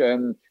network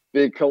and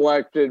be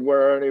collected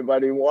where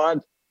anybody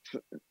wants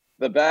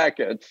the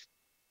packets.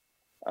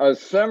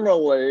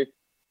 Similarly,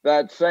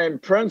 that same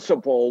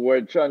principle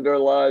which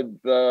underlied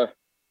the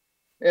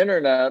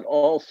internet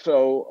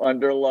also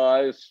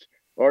underlies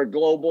our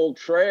global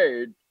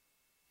trade,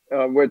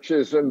 which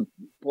is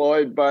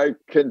employed by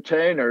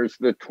containers,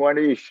 the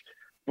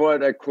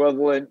 20-foot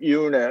equivalent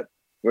unit,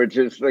 which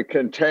is the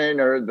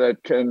container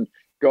that can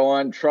go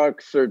on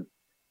trucks or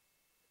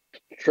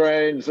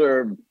trains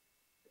or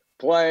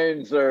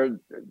planes, or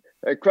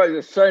quite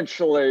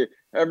essentially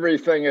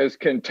everything is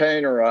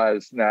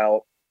containerized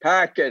now,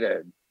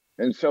 packeted.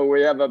 And so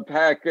we have a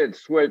packet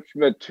switch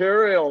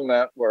material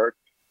network,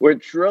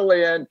 which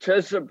really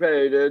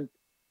anticipated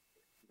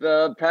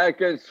the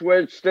packet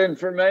switched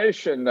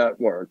information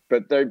network,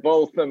 but they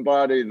both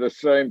embody the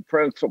same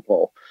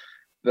principle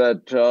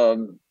that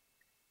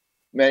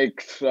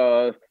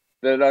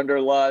that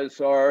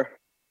underlies our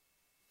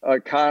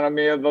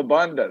economy of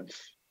abundance,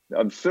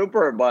 of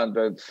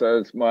superabundance,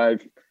 as my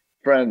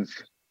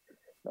friends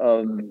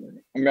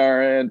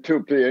Marianne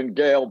Tupy and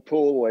Gail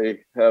Pooley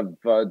have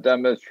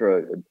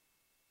demonstrated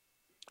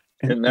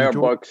in their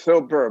book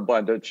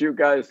Superabundance. You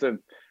guys have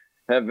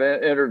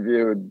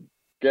interviewed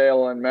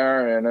Gail and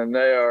Marianne, and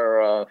they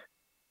are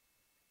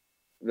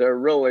they're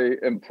really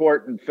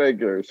important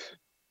figures.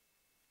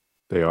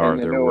 They are. In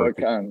the new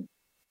economy.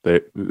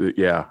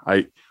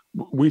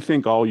 We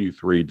think all you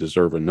three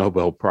deserve a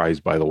Nobel Prize,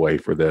 by the way,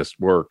 for this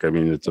work. I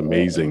mean, it's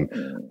amazing.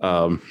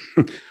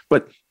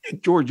 But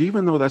George,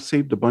 even though that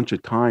saved a bunch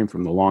of time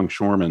from the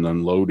longshoremen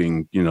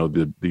unloading,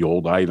 the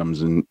old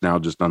items and now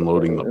just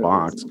unloading the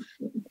box,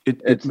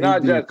 it's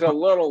not just a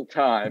little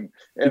time.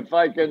 If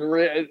I can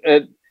read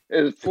it,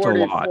 is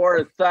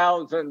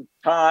 44,000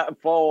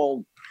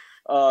 fold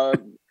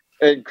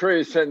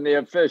increase in the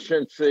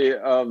efficiency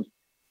of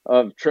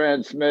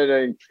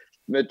transmitting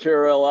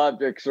material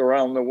objects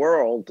around the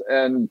world,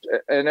 and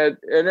it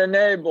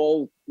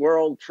enabled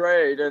world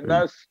trade, and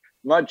thus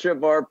much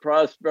of our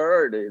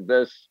prosperity.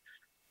 This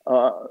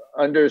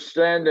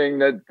understanding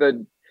that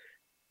the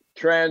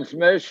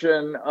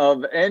transmission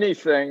of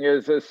anything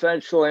is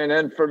essentially an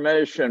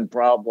information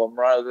problem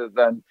rather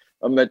than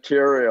a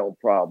material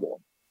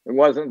problem. It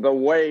wasn't the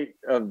weight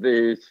of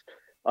these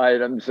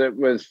items, it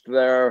was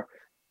their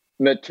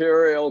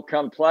material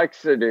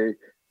complexity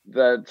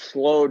that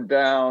slowed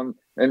down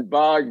and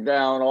bogged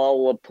down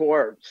all the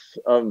ports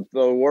of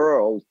the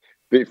world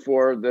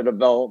before the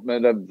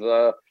development of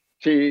the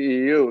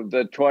TEU,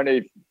 the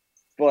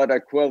 20-foot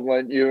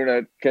equivalent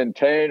unit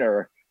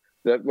container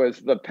that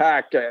was the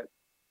packet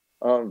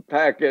of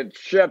packet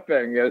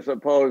shipping as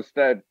opposed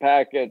to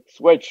packet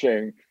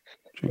switching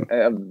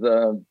of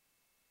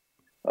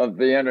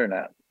the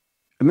internet.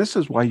 And this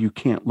is why you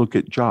can't look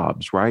at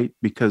jobs, right?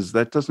 Because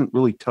that doesn't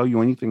really tell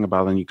you anything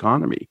about an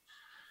economy.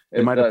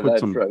 It might have put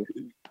some, right.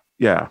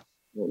 Yeah.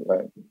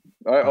 Right.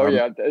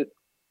 Yeah.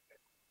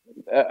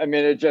 I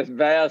mean, it just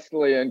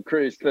vastly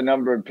increased the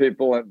number of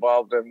people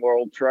involved in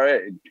world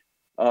trade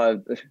by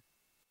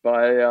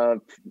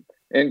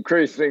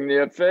increasing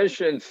the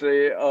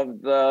efficiency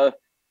of the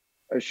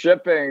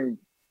shipping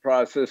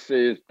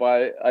processes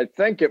by, I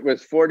think it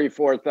was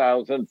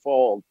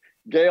 44,000-fold.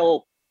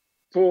 Gail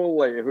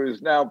Pooley,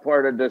 who's now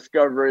part of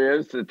Discovery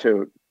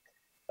Institute,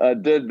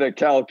 did the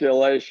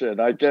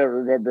calculation. I can't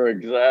remember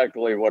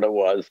exactly what it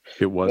was.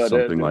 It was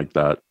something like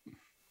that.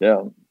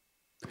 Yeah.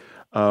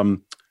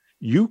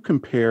 You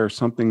compare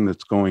something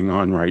that's going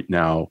on right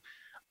now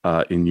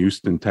in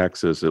Houston,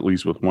 Texas, at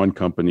least with one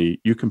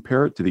company, you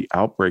compare it to the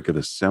outbreak of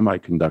the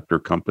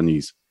semiconductor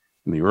companies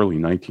in the early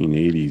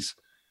 1980s,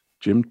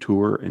 Jim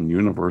Tour and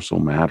Universal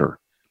Matter.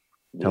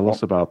 Tell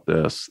us about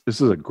this. This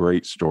is a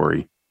great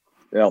story.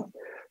 Yeah.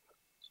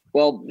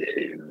 Well,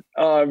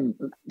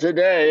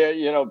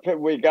 today,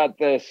 we got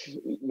this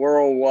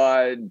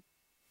worldwide,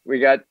 we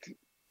got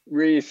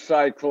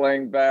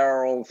recycling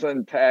barrels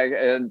and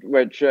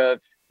which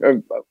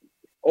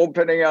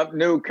opening up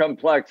new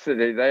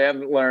complexity. They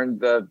haven't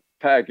learned the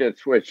packet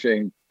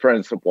switching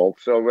principle.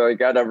 So we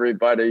got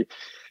everybody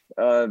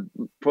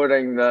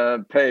putting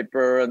the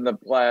paper and the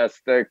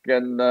plastic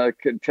and the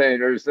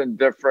containers in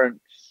different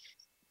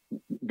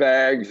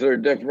bags or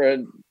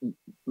different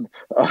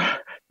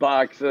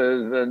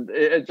boxes, and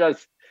it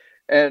just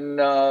and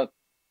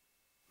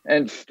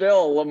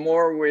still the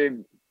more we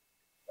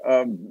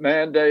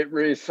mandate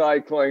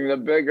recycling, the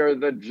bigger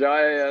the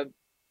giant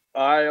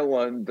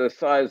island the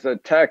size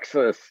of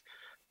Texas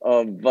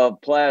of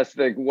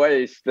plastic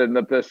waste in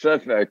the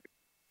Pacific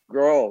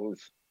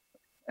grows,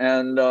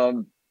 and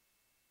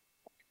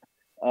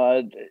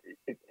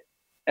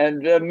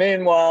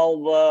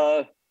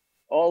meanwhile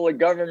all the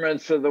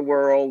governments of the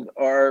world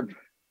are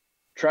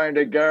trying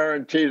to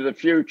guarantee the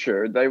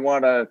future. They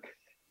want to,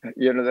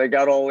 they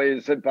got all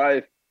these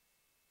by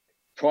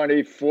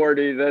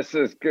 2040.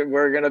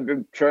 We're going to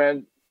be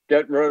trying to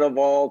get rid of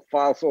all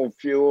fossil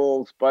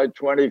fuels by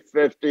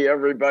 2050.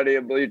 Everybody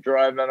will be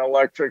driving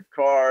electric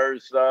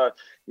cars. They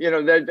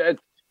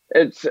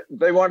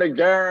want to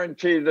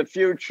guarantee the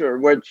future,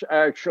 which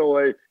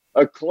actually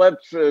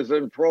eclipses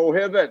and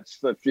prohibits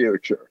the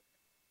future.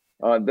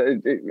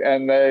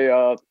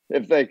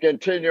 If they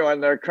continue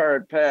on their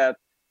current path,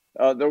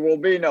 there will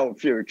be no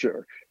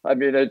future. I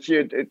mean,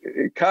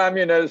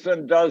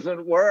 communism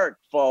doesn't work,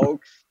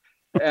 folks,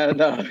 and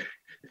the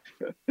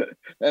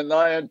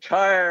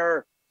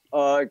entire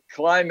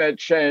climate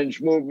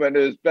change movement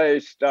is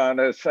based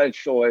on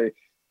essentially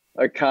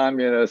a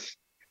communist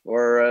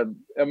or an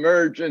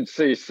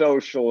emergency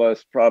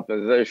socialist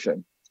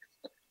proposition.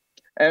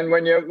 And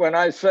when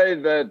I say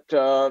that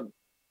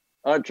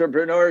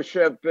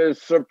entrepreneurship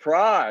is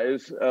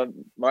surprise,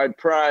 my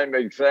prime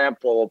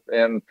example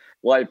in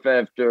Life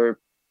After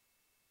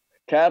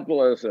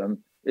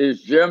Capitalism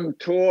is Jim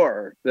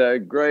Tour, the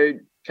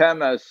great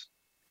chemist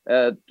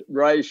at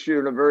Rice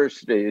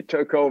University. He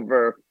took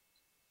over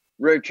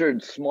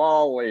Richard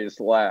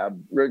Smalley's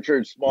lab.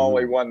 Richard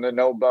Smalley won the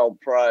Nobel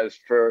Prize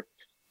for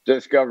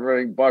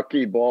discovering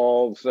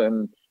buckyballs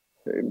and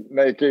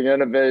making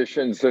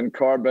innovations in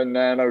carbon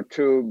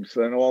nanotubes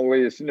and all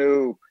these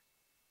new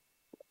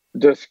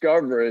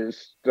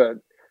discoveries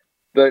that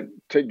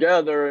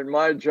together, in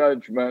my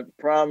judgment,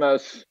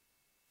 promise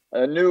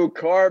a new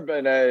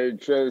carbon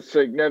age as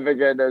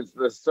significant as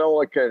the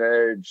silicon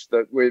age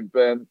that we've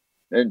been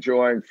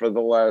enjoying for the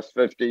last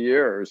 50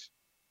 years.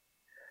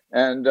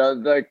 And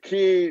the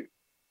key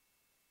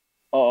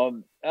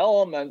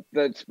element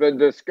that's been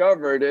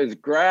discovered is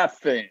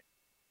graphene.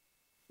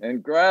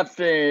 And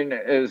graphene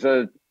is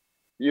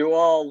you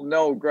all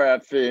know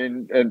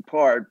graphene in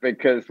part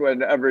because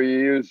whenever you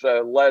use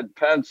a lead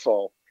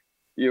pencil,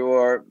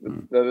 the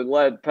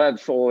lead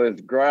pencil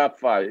is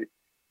graphite.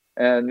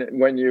 And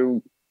when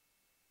you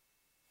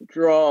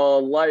draw a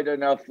light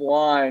enough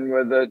line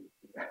with a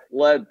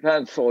lead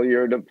pencil,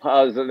 you're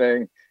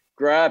depositing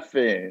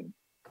graphene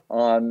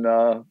on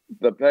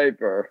the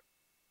paper.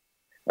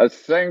 a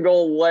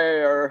single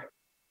layer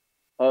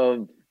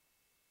of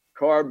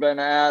carbon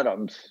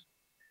atoms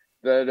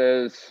that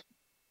is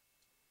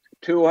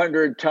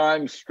 200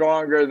 times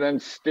stronger than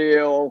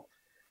steel,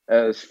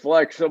 as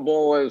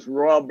flexible as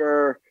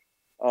rubber,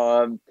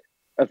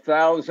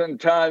 1,000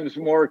 times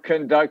more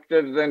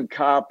conductive than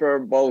copper,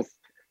 both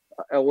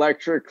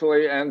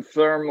electrically and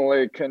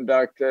thermally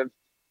conductive.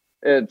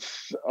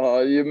 It's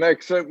you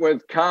mix it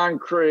with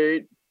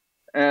concrete,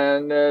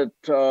 and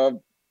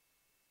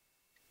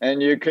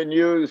you can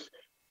use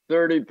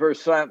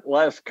 30%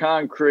 less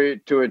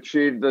concrete to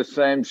achieve the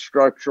same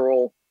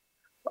structural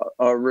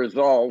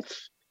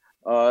results.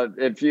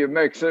 If you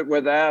mix it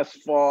with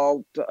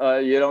asphalt,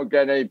 you don't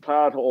get any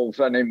potholes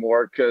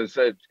anymore because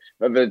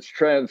of its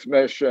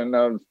transmission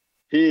of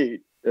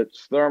heat.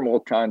 Its thermal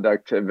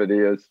conductivity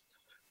is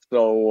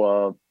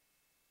so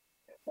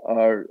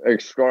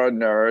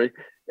extraordinary.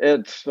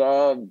 It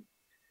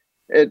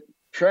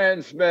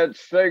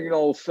transmits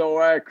signals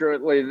so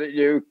accurately that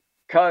you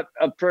cut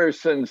a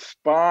person's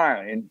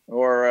spine,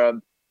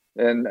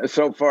 and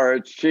so far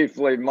it's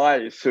chiefly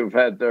mice who've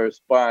had their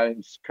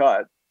spines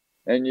cut,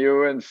 and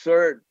you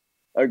insert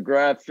a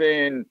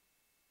graphene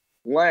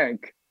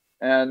link,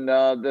 and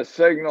the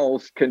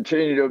signals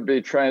continue to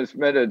be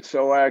transmitted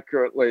so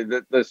accurately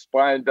that the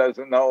spine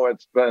doesn't know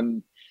it's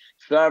been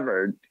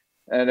severed,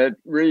 and it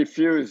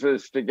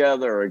refuses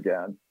together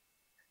again.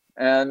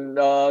 And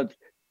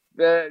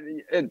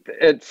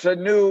it's a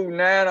new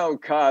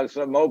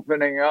nanocosm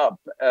opening up,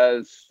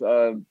 as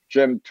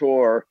Jim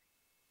Tour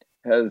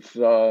has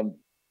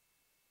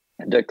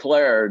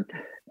declared.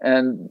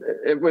 And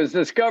it was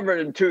discovered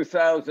in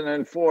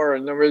 2004,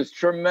 and there was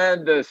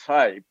tremendous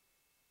hype.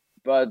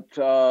 But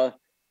it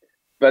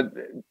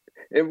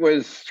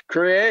was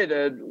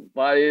created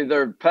by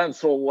either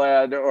pencil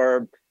lead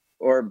or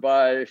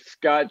by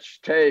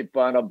Scotch tape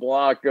on a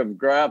block of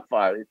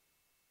graphite.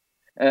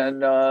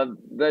 And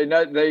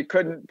they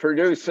couldn't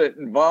produce it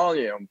in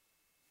volume.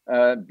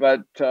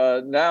 But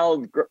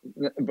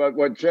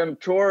what Jim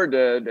Tour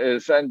did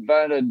is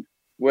invented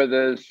with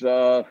his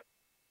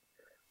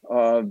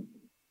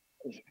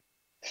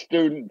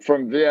student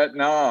from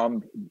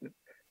Vietnam,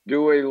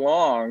 Dewey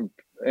Long,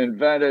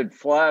 invented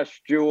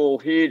flash joule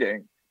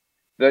heating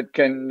that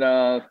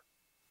can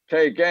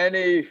take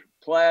any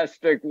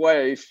plastic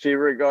waste. He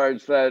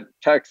regards that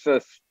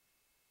Texas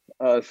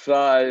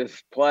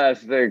size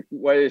plastic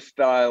waste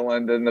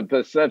island in the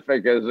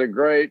Pacific as a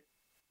great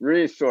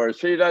resource.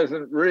 He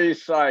doesn't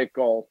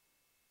recycle,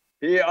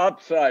 he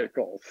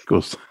upcycles.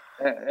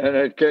 And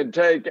it can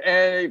take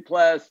any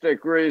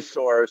plastic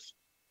resource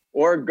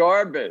or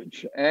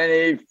garbage,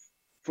 any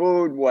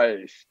food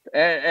waste,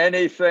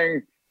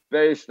 anything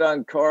based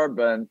on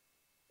carbon,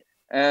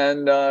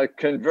 and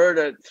convert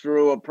it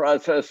through a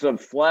process of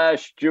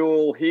flash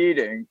joule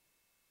heating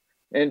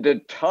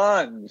into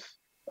tons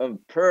of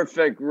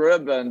perfect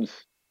ribbons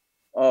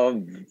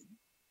of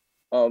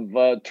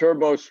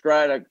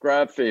turbostratic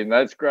graphene.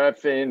 That's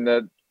graphene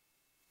that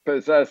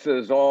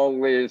possesses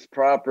all these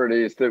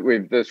properties that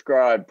we've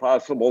described: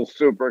 possible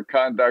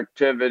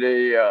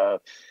superconductivity.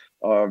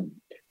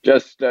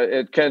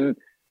 It can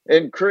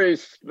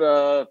increase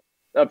the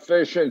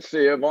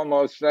efficiency of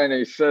almost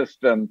any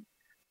system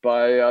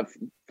by a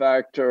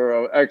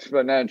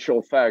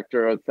exponential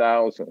factor of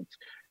thousands.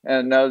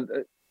 And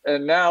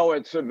now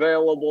it's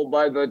available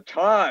by the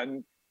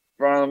ton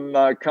from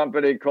a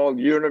company called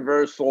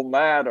Universal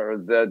Matter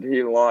that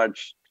he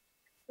launched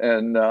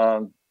in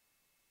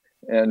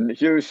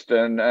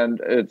Houston,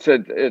 and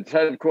its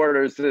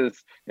headquarters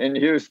is in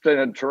Houston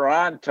and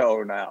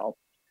Toronto now.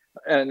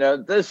 And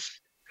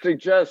this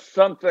suggests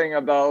something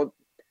about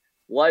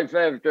life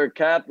after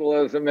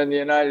capitalism in the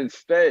United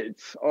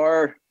States.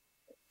 Our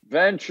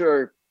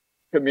venture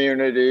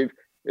community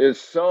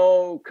is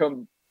so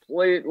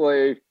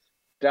completely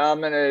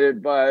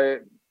dominated by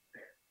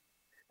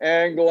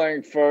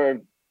angling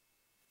for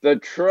the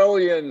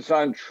trillions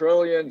on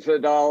trillions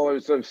of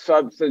dollars of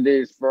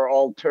subsidies for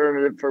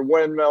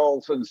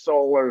windmills and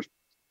solar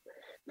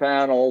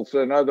panels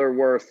and other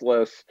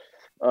worthless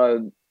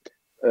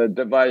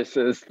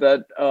devices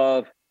that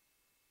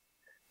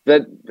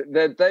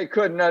they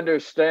couldn't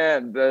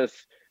understand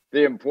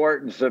the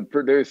importance of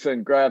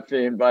producing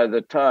graphene by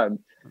the ton.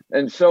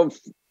 And so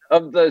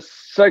of the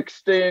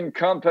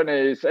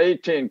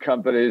 18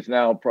 companies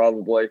now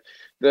probably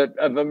that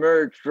have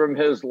emerged from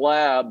his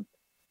lab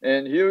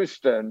in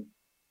Houston,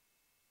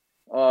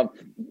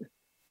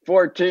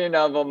 14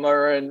 of them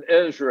are in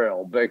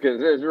Israel,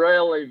 because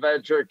Israeli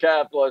venture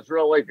capitalists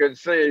really could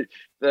see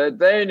that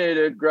they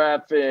needed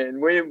graphene.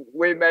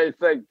 We may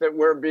think that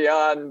we're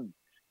beyond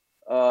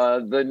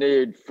the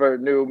need for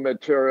new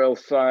material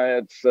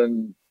science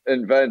and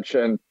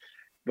invention,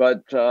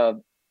 but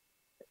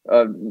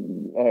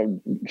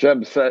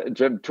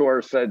Jim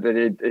Tour said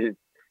that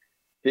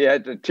he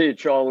had to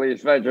teach all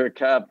these venture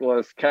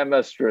capitalists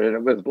chemistry, and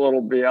it was a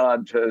little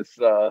beyond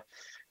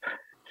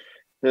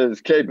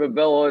his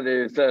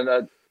capabilities in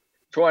a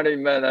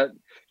 20-minute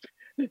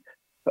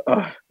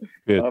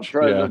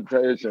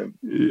presentation.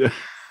 Yeah.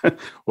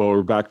 Well,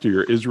 we're back to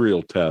your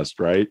Israel test,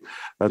 right?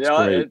 That's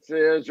great. It's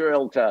the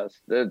Israel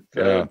test.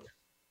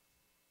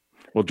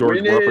 Well,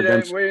 George, we're up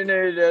against... we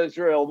need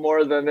Israel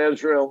more than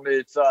Israel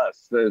needs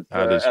us.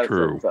 That is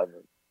true.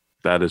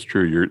 That is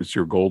true. It's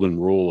your golden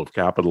rule of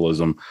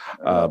capitalism.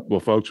 Well,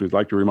 folks, we'd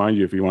like to remind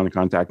you, if you want to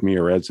contact me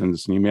or Ed, send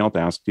us an email to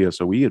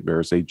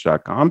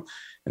asktsoe@verasage.com.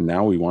 And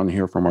now we want to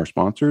hear from our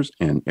sponsors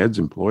and Ed's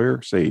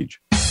employer,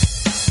 Sage.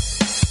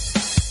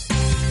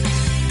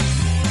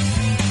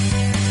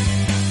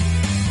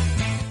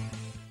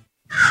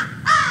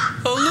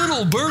 A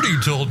little birdie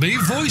told me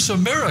Voice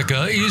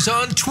America is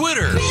on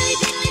Twitter.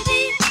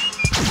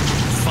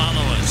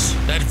 Follow us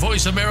at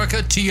Voice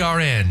America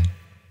TRN.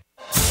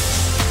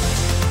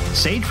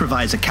 Sage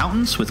provides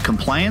accountants with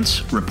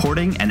compliance,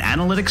 reporting, and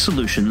analytic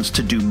solutions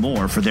to do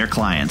more for their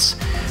clients.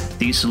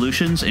 These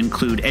solutions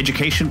include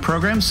education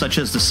programs such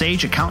as the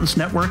Sage Accountants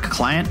Network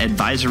Client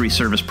Advisory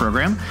Service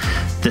Program.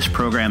 This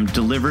program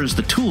delivers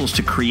the tools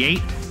to create,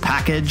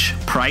 package,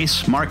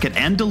 price, market,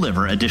 and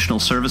deliver additional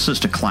services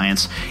to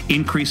clients,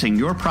 increasing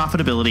your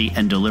profitability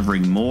and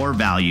delivering more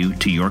value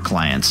to your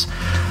clients.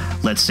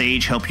 Let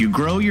Sage help you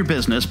grow your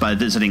business by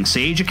visiting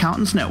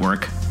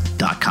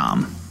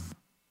sageaccountantsnetwork.com.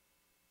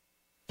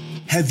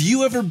 Have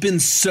you ever been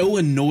so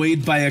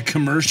annoyed by a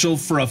commercial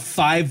for a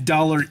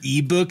 $5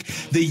 ebook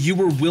that you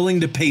were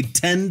willing to pay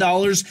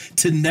 $10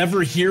 to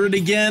never hear it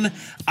again?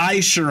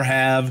 I sure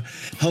have.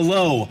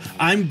 Hello,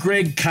 I'm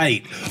Greg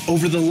Kite.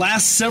 Over the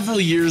last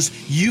several years,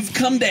 you've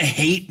come to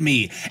hate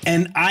me,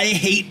 and I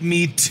hate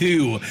me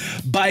too.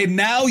 By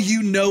now,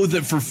 you know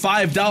that for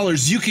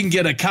 $5, you can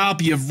get a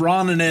copy of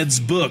Ron and Ed's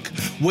book.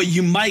 What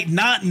you might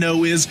not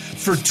know is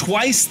for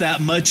twice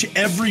that much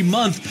every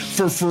month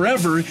for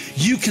forever,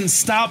 you can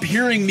stop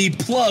hearing me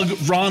plug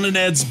Ron and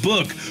Ed's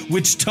book,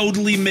 which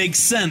totally makes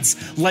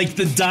sense, like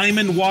the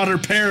Diamond Water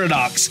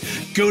Paradox.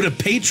 Go to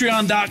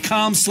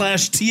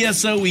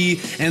patreon.com/TSOE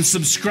and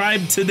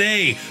subscribe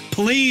today.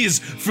 Please,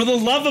 for the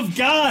love of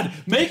God,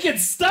 make it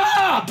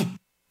stop!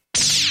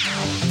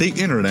 The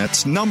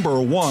Internet's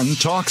 #1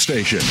 talk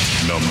station.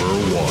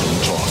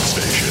 #1 talk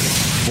station.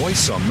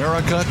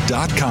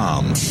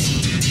 VoiceAmerica.com.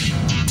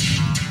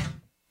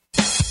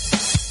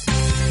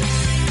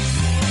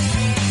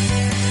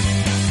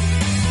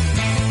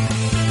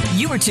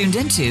 You are tuned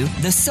into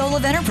The Soul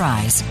of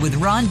Enterprise with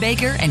Ron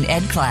Baker and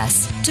Ed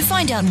Class. To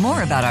find out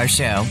more about our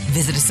show,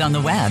 visit us on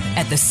the web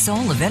at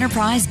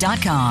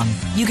thesoulofenterprise.com.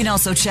 You can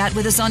also chat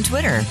with us on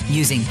Twitter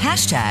using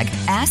hashtag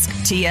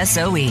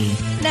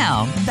AskTSOE.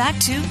 Now, back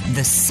to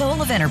The Soul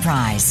of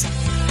Enterprise.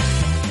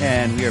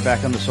 And we are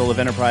back on The Soul of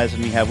Enterprise,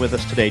 and we have with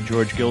us today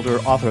George Gilder,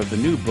 author of the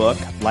new book,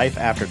 Life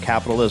After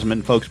Capitalism.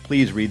 And folks,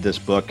 please read this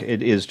book.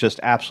 It is just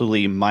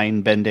absolutely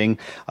mind-bending.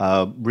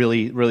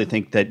 Really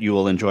think that you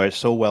will enjoy it.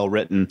 So well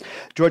written.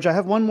 George, I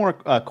have one more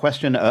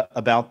question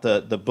about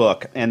the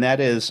book, and that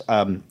is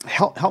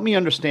help me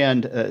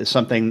understand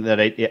something that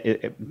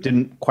it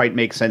didn't quite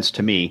make sense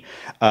to me.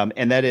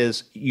 And that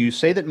is, you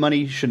say that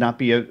money should not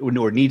be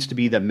or needs to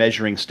be the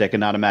measuring stick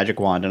and not a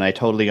magic wand, and I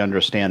totally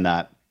understand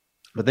that.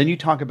 But then you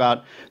talk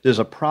about there's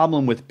a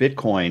problem with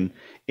Bitcoin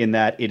in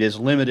that it is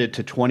limited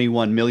to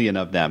 21 million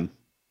of them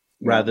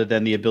rather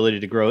than the ability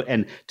to grow.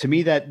 And to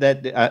me,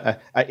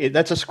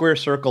 that's a square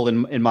circle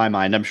in my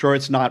mind. I'm sure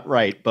it's not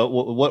right, but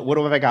what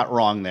have I got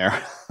wrong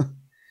there?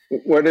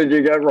 What did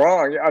you get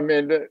wrong? I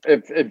mean,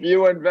 if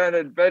you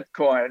invented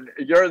Bitcoin,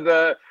 you're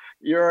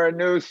a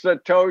new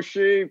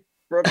Satoshi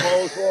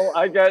proposal.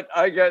 I get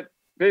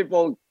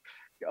people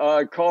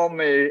call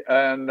me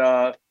and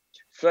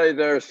say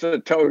they're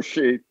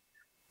Satoshi.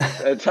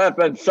 It's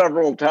happened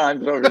several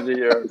times over the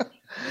years.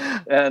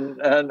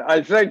 And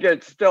I think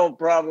it's still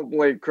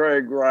probably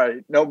Craig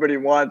Wright. Nobody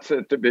wants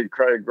it to be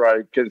Craig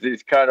Wright because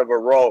he's kind of a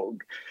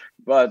rogue.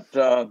 But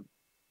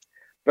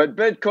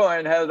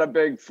Bitcoin has a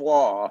big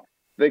flaw.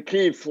 The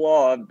key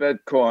flaw of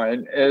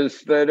Bitcoin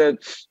is that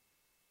it's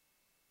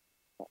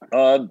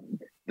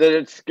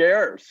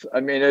scarce. I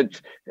mean,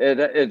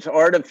 it's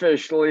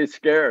artificially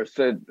scarce.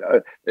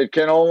 It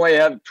can only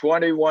have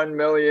 21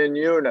 million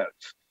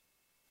units.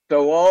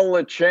 So all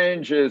the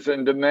changes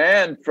in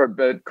demand for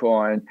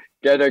Bitcoin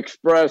get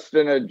expressed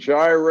in a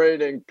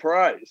gyrating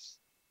price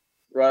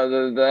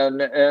rather than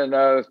in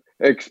a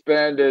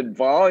expanded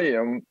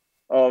volume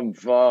of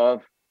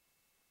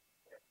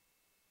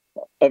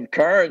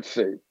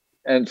currency.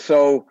 And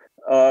so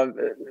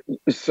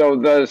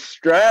the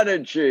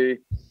strategy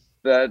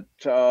that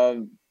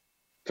so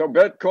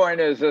Bitcoin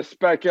is a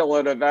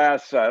speculative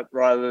asset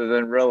rather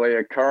than really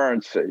a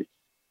currency.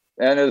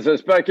 And as a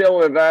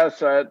speculative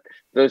asset,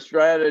 the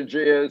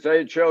strategy is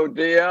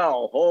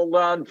HODL, hold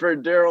on for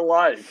dear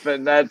life.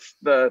 And that's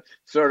the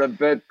sort of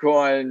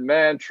Bitcoin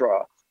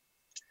mantra.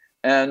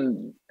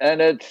 And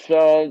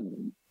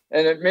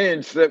it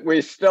means that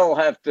we still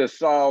have to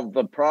solve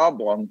the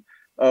problem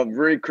of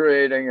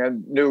recreating a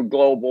new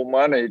global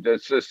money to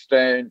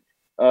sustain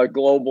a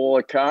global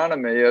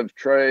economy of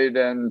trade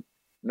and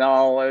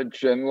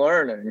knowledge and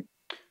learning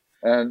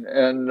and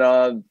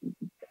an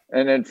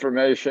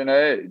information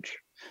age.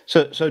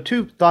 So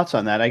two thoughts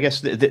on that. I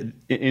guess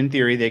in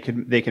theory they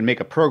can make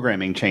a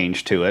programming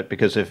change to it,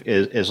 because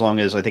as long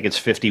as I think it's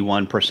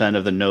 51%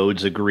 of the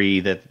nodes agree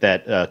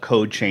that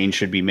code change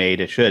should be made,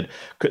 it should.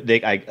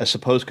 I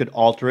suppose could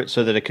alter it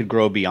so that it could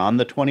grow beyond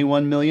the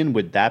 21 million.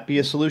 Would that be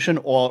a solution?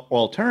 Or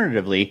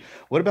alternatively,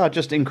 what about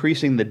just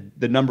increasing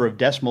the number of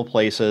decimal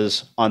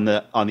places on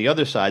the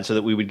other side so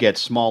that we would get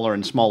smaller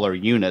and smaller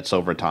units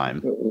over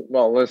time?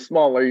 Well, the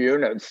smaller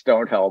units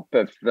don't help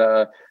if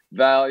the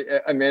value.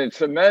 I mean,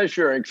 it's a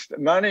measuring.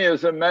 Money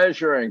is a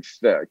measuring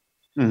stick,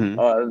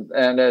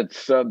 and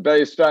it's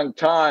based on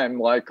time,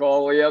 like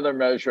all the other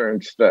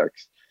measuring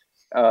sticks.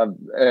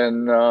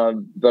 And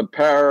the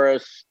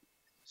Paris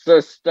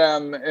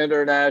Système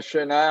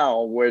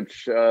International,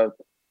 which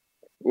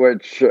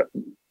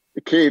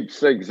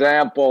keeps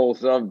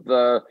examples of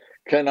the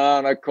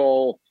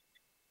canonical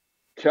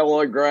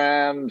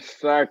kilogram,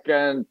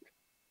 second,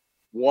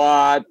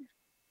 watt,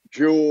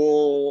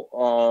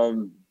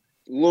 joule,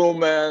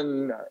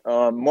 lumen,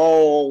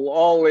 mole,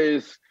 all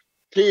these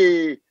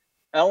key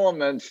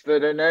elements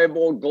that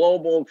enable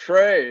global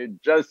trade,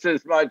 just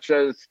as much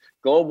as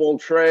global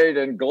trade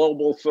and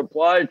global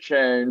supply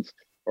chains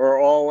are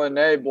all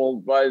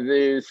enabled by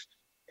these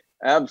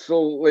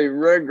absolutely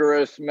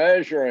rigorous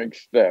measuring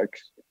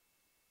sticks.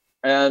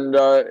 And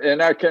in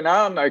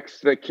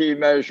economics, the key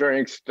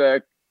measuring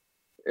stick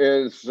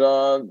is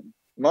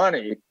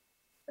money.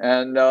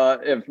 And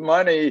if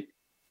money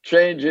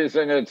changes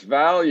in its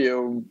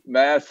value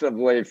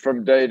massively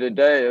from day to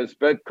day, as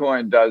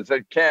Bitcoin does,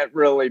 it can't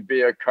really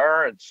be a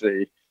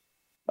currency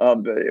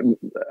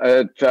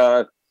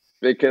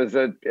because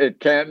it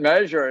can't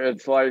measure.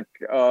 It's like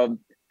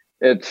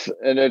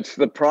it's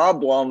the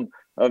problem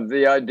of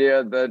the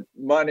idea that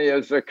money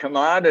is a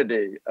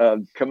commodity.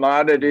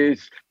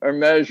 Commodities are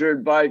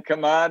measured by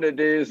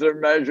commodities are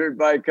measured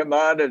by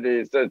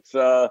commodities. It's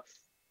a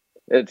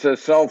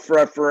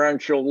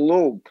self-referential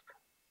loop.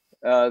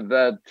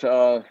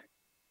 That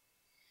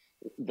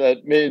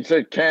means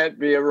it can't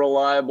be a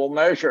reliable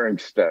measuring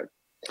stick.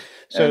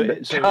 So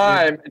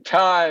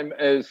time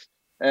is,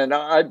 and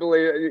I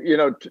believe,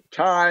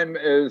 time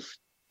is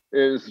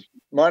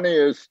money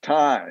is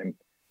time,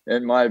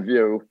 in my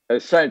view.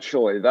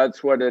 Essentially,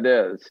 that's what it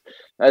is.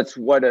 That's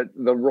what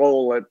the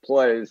role it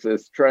plays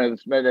is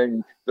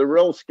transmitting the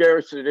real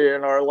scarcity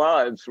in our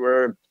lives,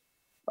 where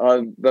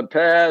the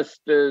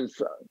past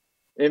is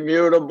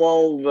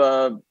immutable,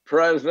 the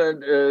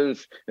present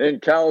is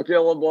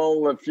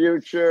incalculable, the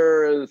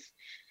future is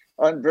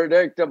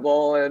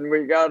unpredictable, and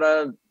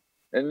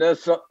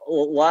this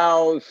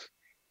allows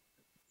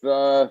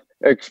the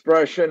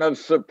expression of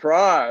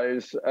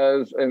surprise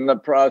as in the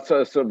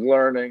process of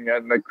learning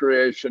and the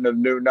creation of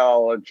new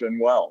knowledge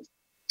and wealth.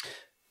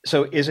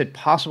 So is it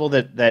possible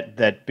that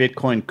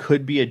Bitcoin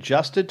could be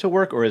adjusted to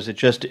work, or is it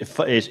just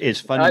is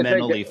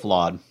fundamentally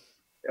flawed?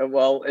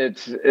 Well,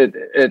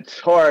 it's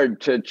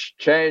hard to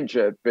change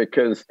it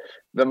because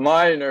the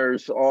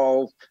miners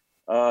all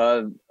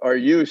are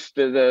used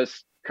to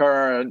this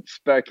current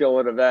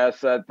speculative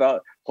asset. The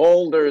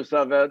holders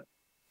of it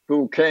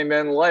who came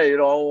in late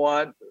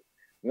all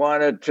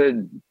wanted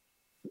to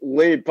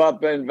leap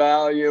up in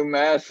value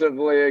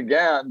massively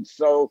again.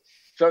 So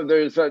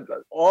there's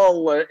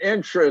all the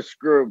interest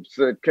groups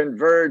that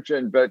converge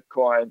in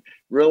Bitcoin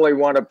really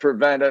want to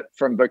prevent it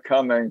from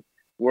becoming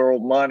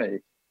world money.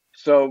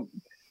 So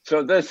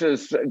this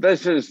is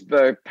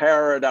the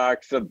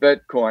paradox of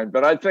Bitcoin.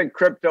 But I think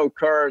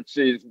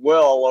cryptocurrencies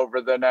will,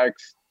 over the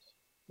next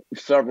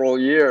several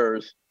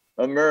years,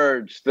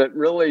 emerge that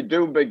really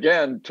do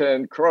begin to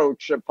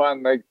encroach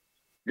upon the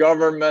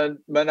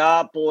government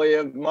monopoly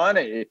of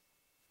money,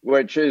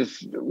 which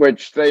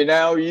they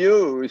now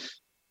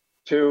use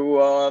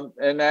to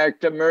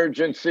enact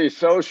emergency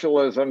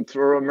socialism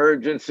through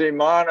emergency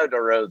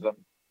monetarism,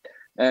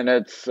 and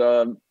it's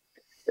a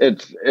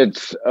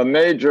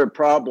major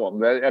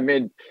problem. I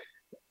mean,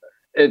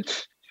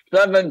 it's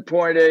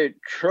 $7.8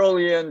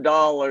 trillion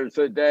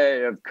a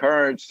day of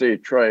currency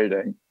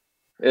trading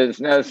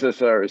is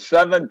necessary.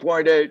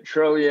 $7.8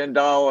 trillion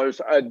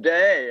a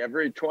day,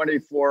 every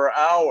 24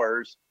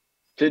 hours,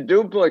 to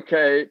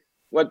duplicate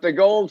what the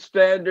gold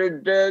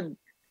standard did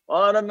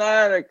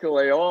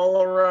automatically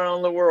all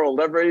around the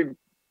world.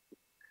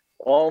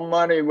 All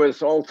money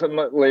was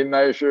ultimately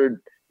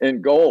measured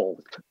in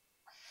gold.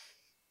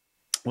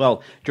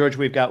 Well, George,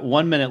 we've got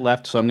 1 minute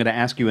left, so I'm going to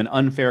ask you an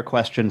unfair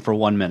question for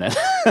 1 minute.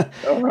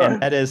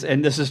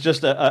 And this is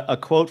just a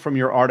quote from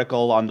your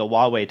article on the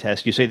Huawei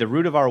test. You say, the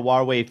root of our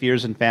Huawei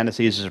fears and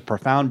fantasies is a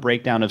profound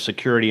breakdown of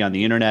security on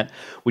the internet,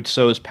 which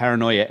sows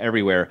paranoia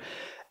everywhere.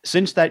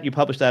 Since that you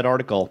published that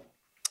article,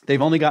 they've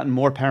only gotten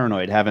more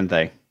paranoid, haven't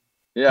they?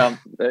 Yeah,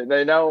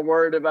 they now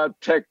worried about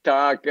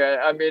TikTok.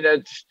 I mean,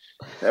 it's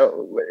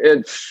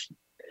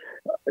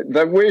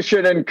that we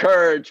should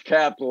encourage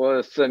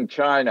capitalists in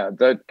China.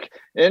 That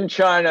in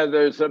China,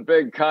 there's a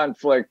big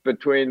conflict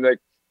between the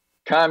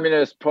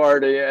Communist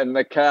Party and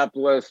the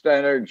capitalist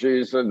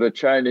energies of the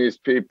Chinese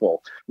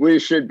people. We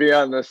should be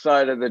on the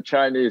side of the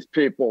Chinese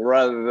people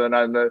rather than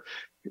on the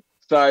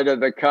side of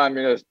the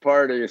Communist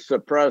Party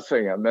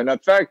suppressing them. And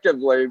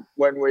effectively,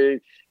 when we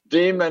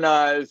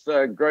demonize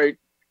a great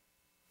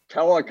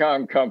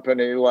telecom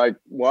company like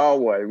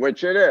Huawei,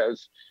 which it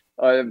is,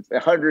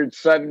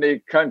 170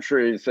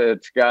 countries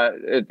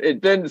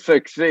it didn't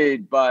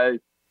succeed by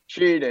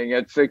cheating.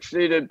 It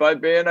succeeded by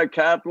being a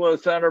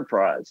capitalist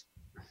enterprise.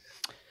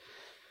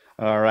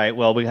 All right.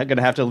 Well, we're going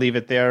to have to leave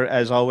it there.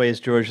 As always,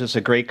 George, this is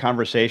a great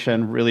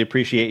conversation. Really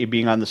appreciate you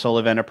being on the Soul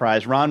of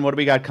Enterprise. Ron, what do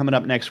we got coming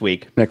up next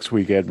week? Next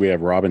week, Ed, we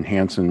have Robin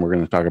Hanson. We're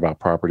going to talk about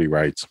property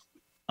rights.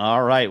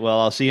 All right. Well,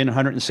 I'll see you in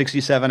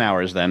 167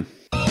 hours then.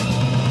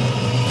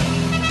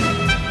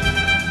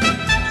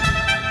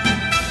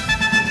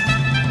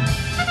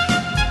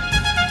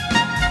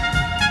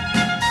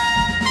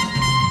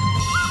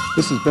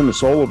 This has been the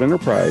Soul of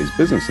Enterprise,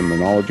 Business in the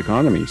Knowledge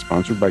Economy,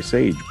 sponsored by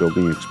Sage,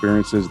 building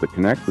experiences that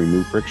connect,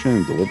 remove friction,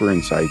 and deliver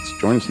insights.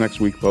 Join us next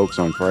week, folks,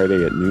 on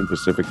Friday at noon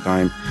Pacific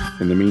time.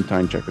 In the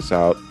meantime, check us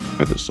out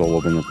at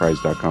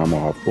thesoulofenterprise.com.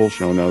 We'll have full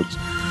show notes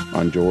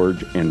on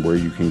George and where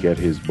you can get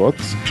his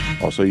books.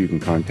 Also, you can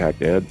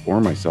contact Ed or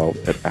myself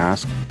at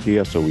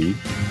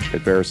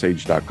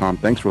asktsoe@verasage.com.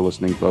 Thanks for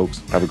listening,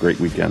 folks. Have a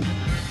great weekend.